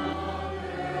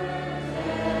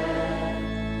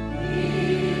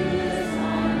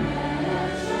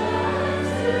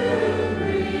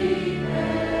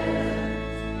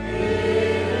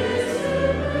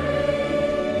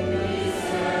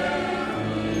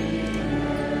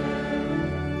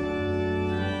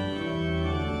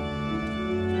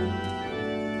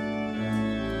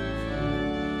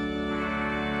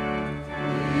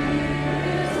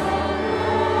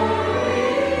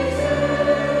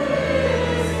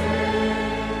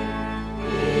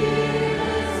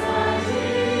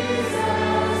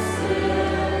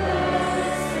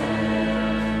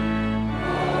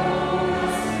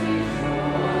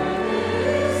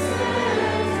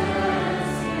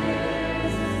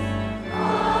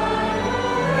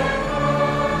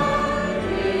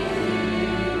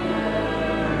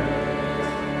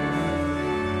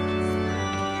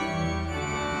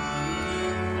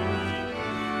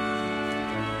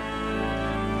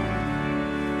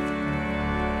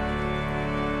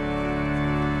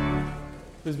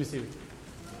 Please be seated.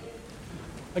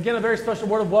 Again, a very special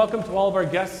word of welcome to all of our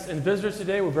guests and visitors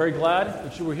today. We're very glad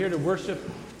that you were here to worship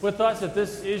with us. If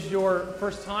this is your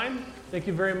first time, thank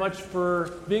you very much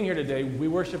for being here today. We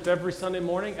worship every Sunday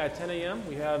morning at 10 a.m.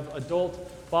 We have adult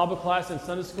Bible class and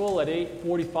Sunday school at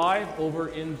 8:45 over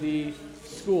in the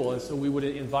school, and so we would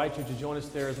invite you to join us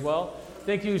there as well.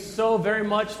 Thank you so very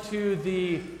much to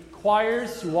the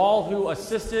choirs, to all who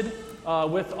assisted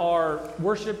with our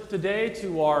worship today,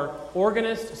 to our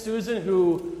organist, Susan,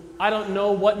 who I don't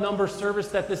know what number service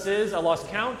that this is. I lost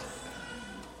count.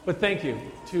 But thank you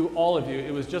to all of you.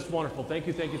 It was just wonderful. Thank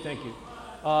you, thank you, thank you.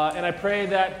 And I pray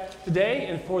that today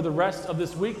and for the rest of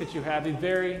this week that you have a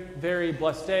very, very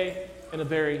blessed day and a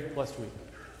very blessed week.